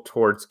disrespectful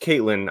towards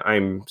Caitlyn.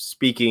 I'm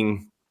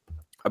speaking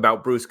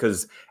about Bruce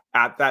because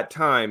at that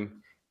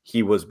time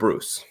he was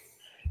Bruce.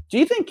 Do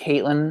you think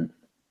Caitlyn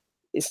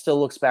still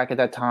looks back at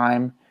that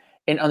time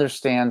and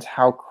understands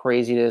how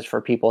crazy it is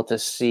for people to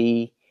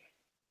see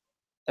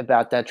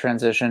about that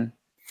transition?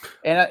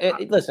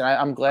 And listen,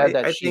 I'm glad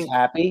that she's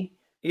happy.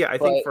 Yeah, I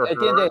think for her, at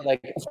the end of the day,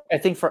 like, I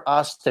think for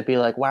us to be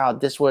like, wow,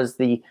 this was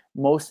the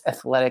most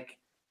athletic.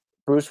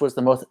 Bruce was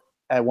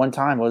at one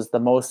time was the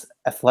most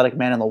athletic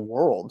man in the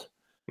world,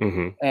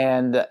 mm-hmm.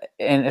 and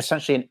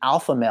essentially an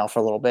alpha male for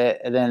a little bit,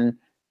 and then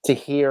to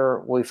hear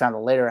what we found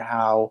out later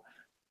how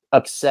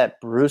upset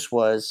Bruce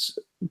was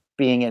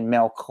being in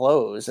male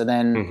clothes, and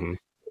then mm-hmm.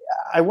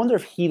 I wonder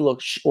if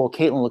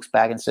Caitlyn looks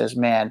back and says,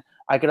 "Man,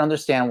 I could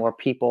understand where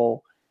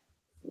people,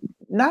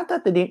 not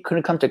that they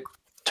couldn't come to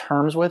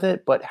terms with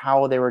it, but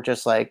how they were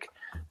just like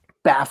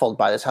baffled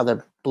by this, how they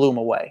blew him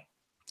away."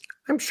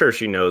 I'm sure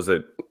she knows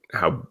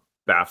how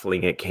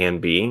baffling it can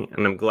be,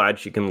 and I'm glad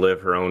she can live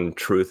her own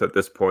truth at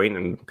this point.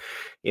 And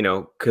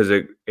because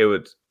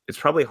it's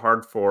probably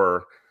hard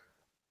for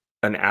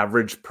an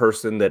average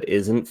person that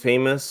isn't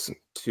famous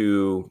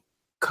to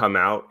come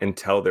out and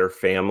tell their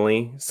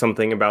family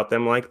something about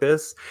them like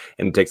this,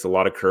 and it takes a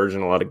lot of courage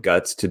and a lot of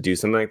guts to do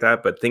something like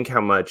that. But think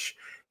how much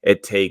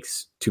it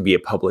takes to be a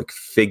public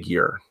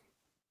figure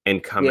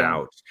and come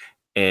out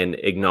and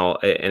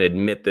acknowledge and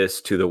admit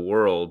this to the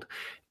world,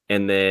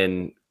 and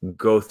then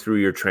go through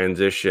your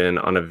transition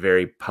on a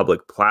very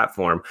public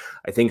platform.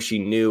 I think she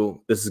knew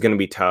this is going to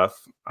be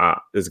tough.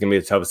 This is going to be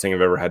the toughest thing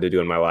I've ever had to do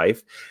in my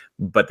life.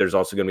 But there's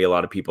also going to be a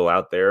lot of people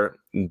out there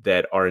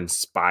that are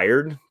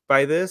inspired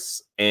by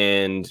this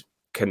and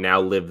can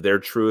now live their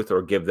truth,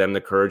 or give them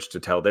the courage to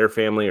tell their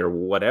family or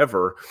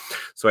whatever.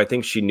 So I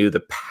think she knew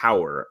the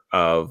power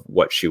of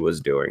what she was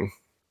doing.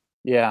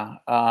 Yeah.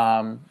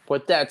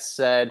 With that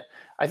said,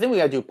 I think we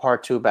got to do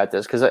part 2 about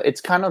this, because it's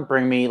kind of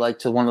bring me like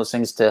to one of those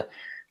things to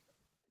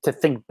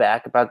think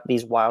back about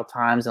these wild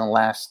times in the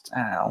last,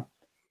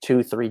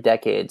 2-3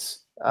 decades.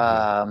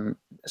 Some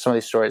of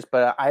these stories,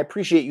 but I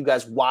appreciate you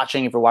guys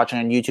watching. If you're watching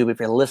on YouTube, if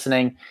you're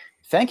listening,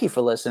 thank you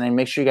for listening.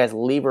 Make sure you guys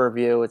leave a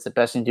review. It's the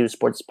best thing to do to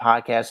sports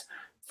podcast.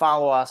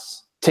 Follow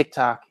us,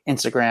 TikTok,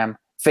 Instagram,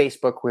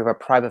 Facebook. We have a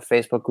private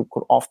Facebook group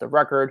called Off the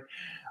Record,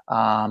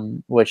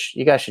 which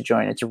you guys should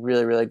join. It's a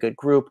really, really good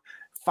group.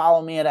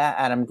 Follow me at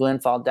Adam Glynn.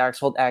 Follow Dax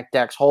Holt at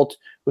Dax Holt.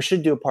 We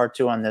should do a part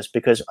 2 on this,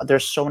 because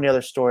there's so many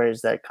other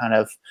stories that kind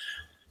of,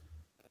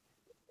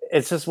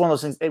 it's just one of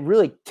those things. It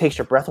really takes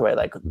your breath away.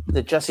 Like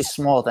the Jesse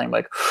Small thing,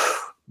 like,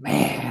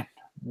 man.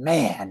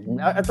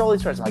 After all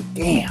these stories, I'm like,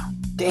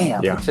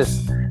 damn. Yeah.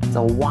 It's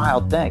a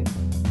wild thing.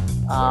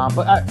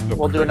 But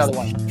we'll do another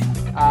one.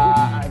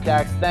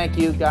 Dax, thank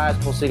you guys.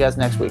 We'll see you guys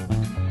next week.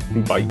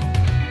 Bye.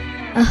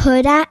 A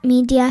Huda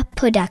Media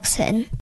Production.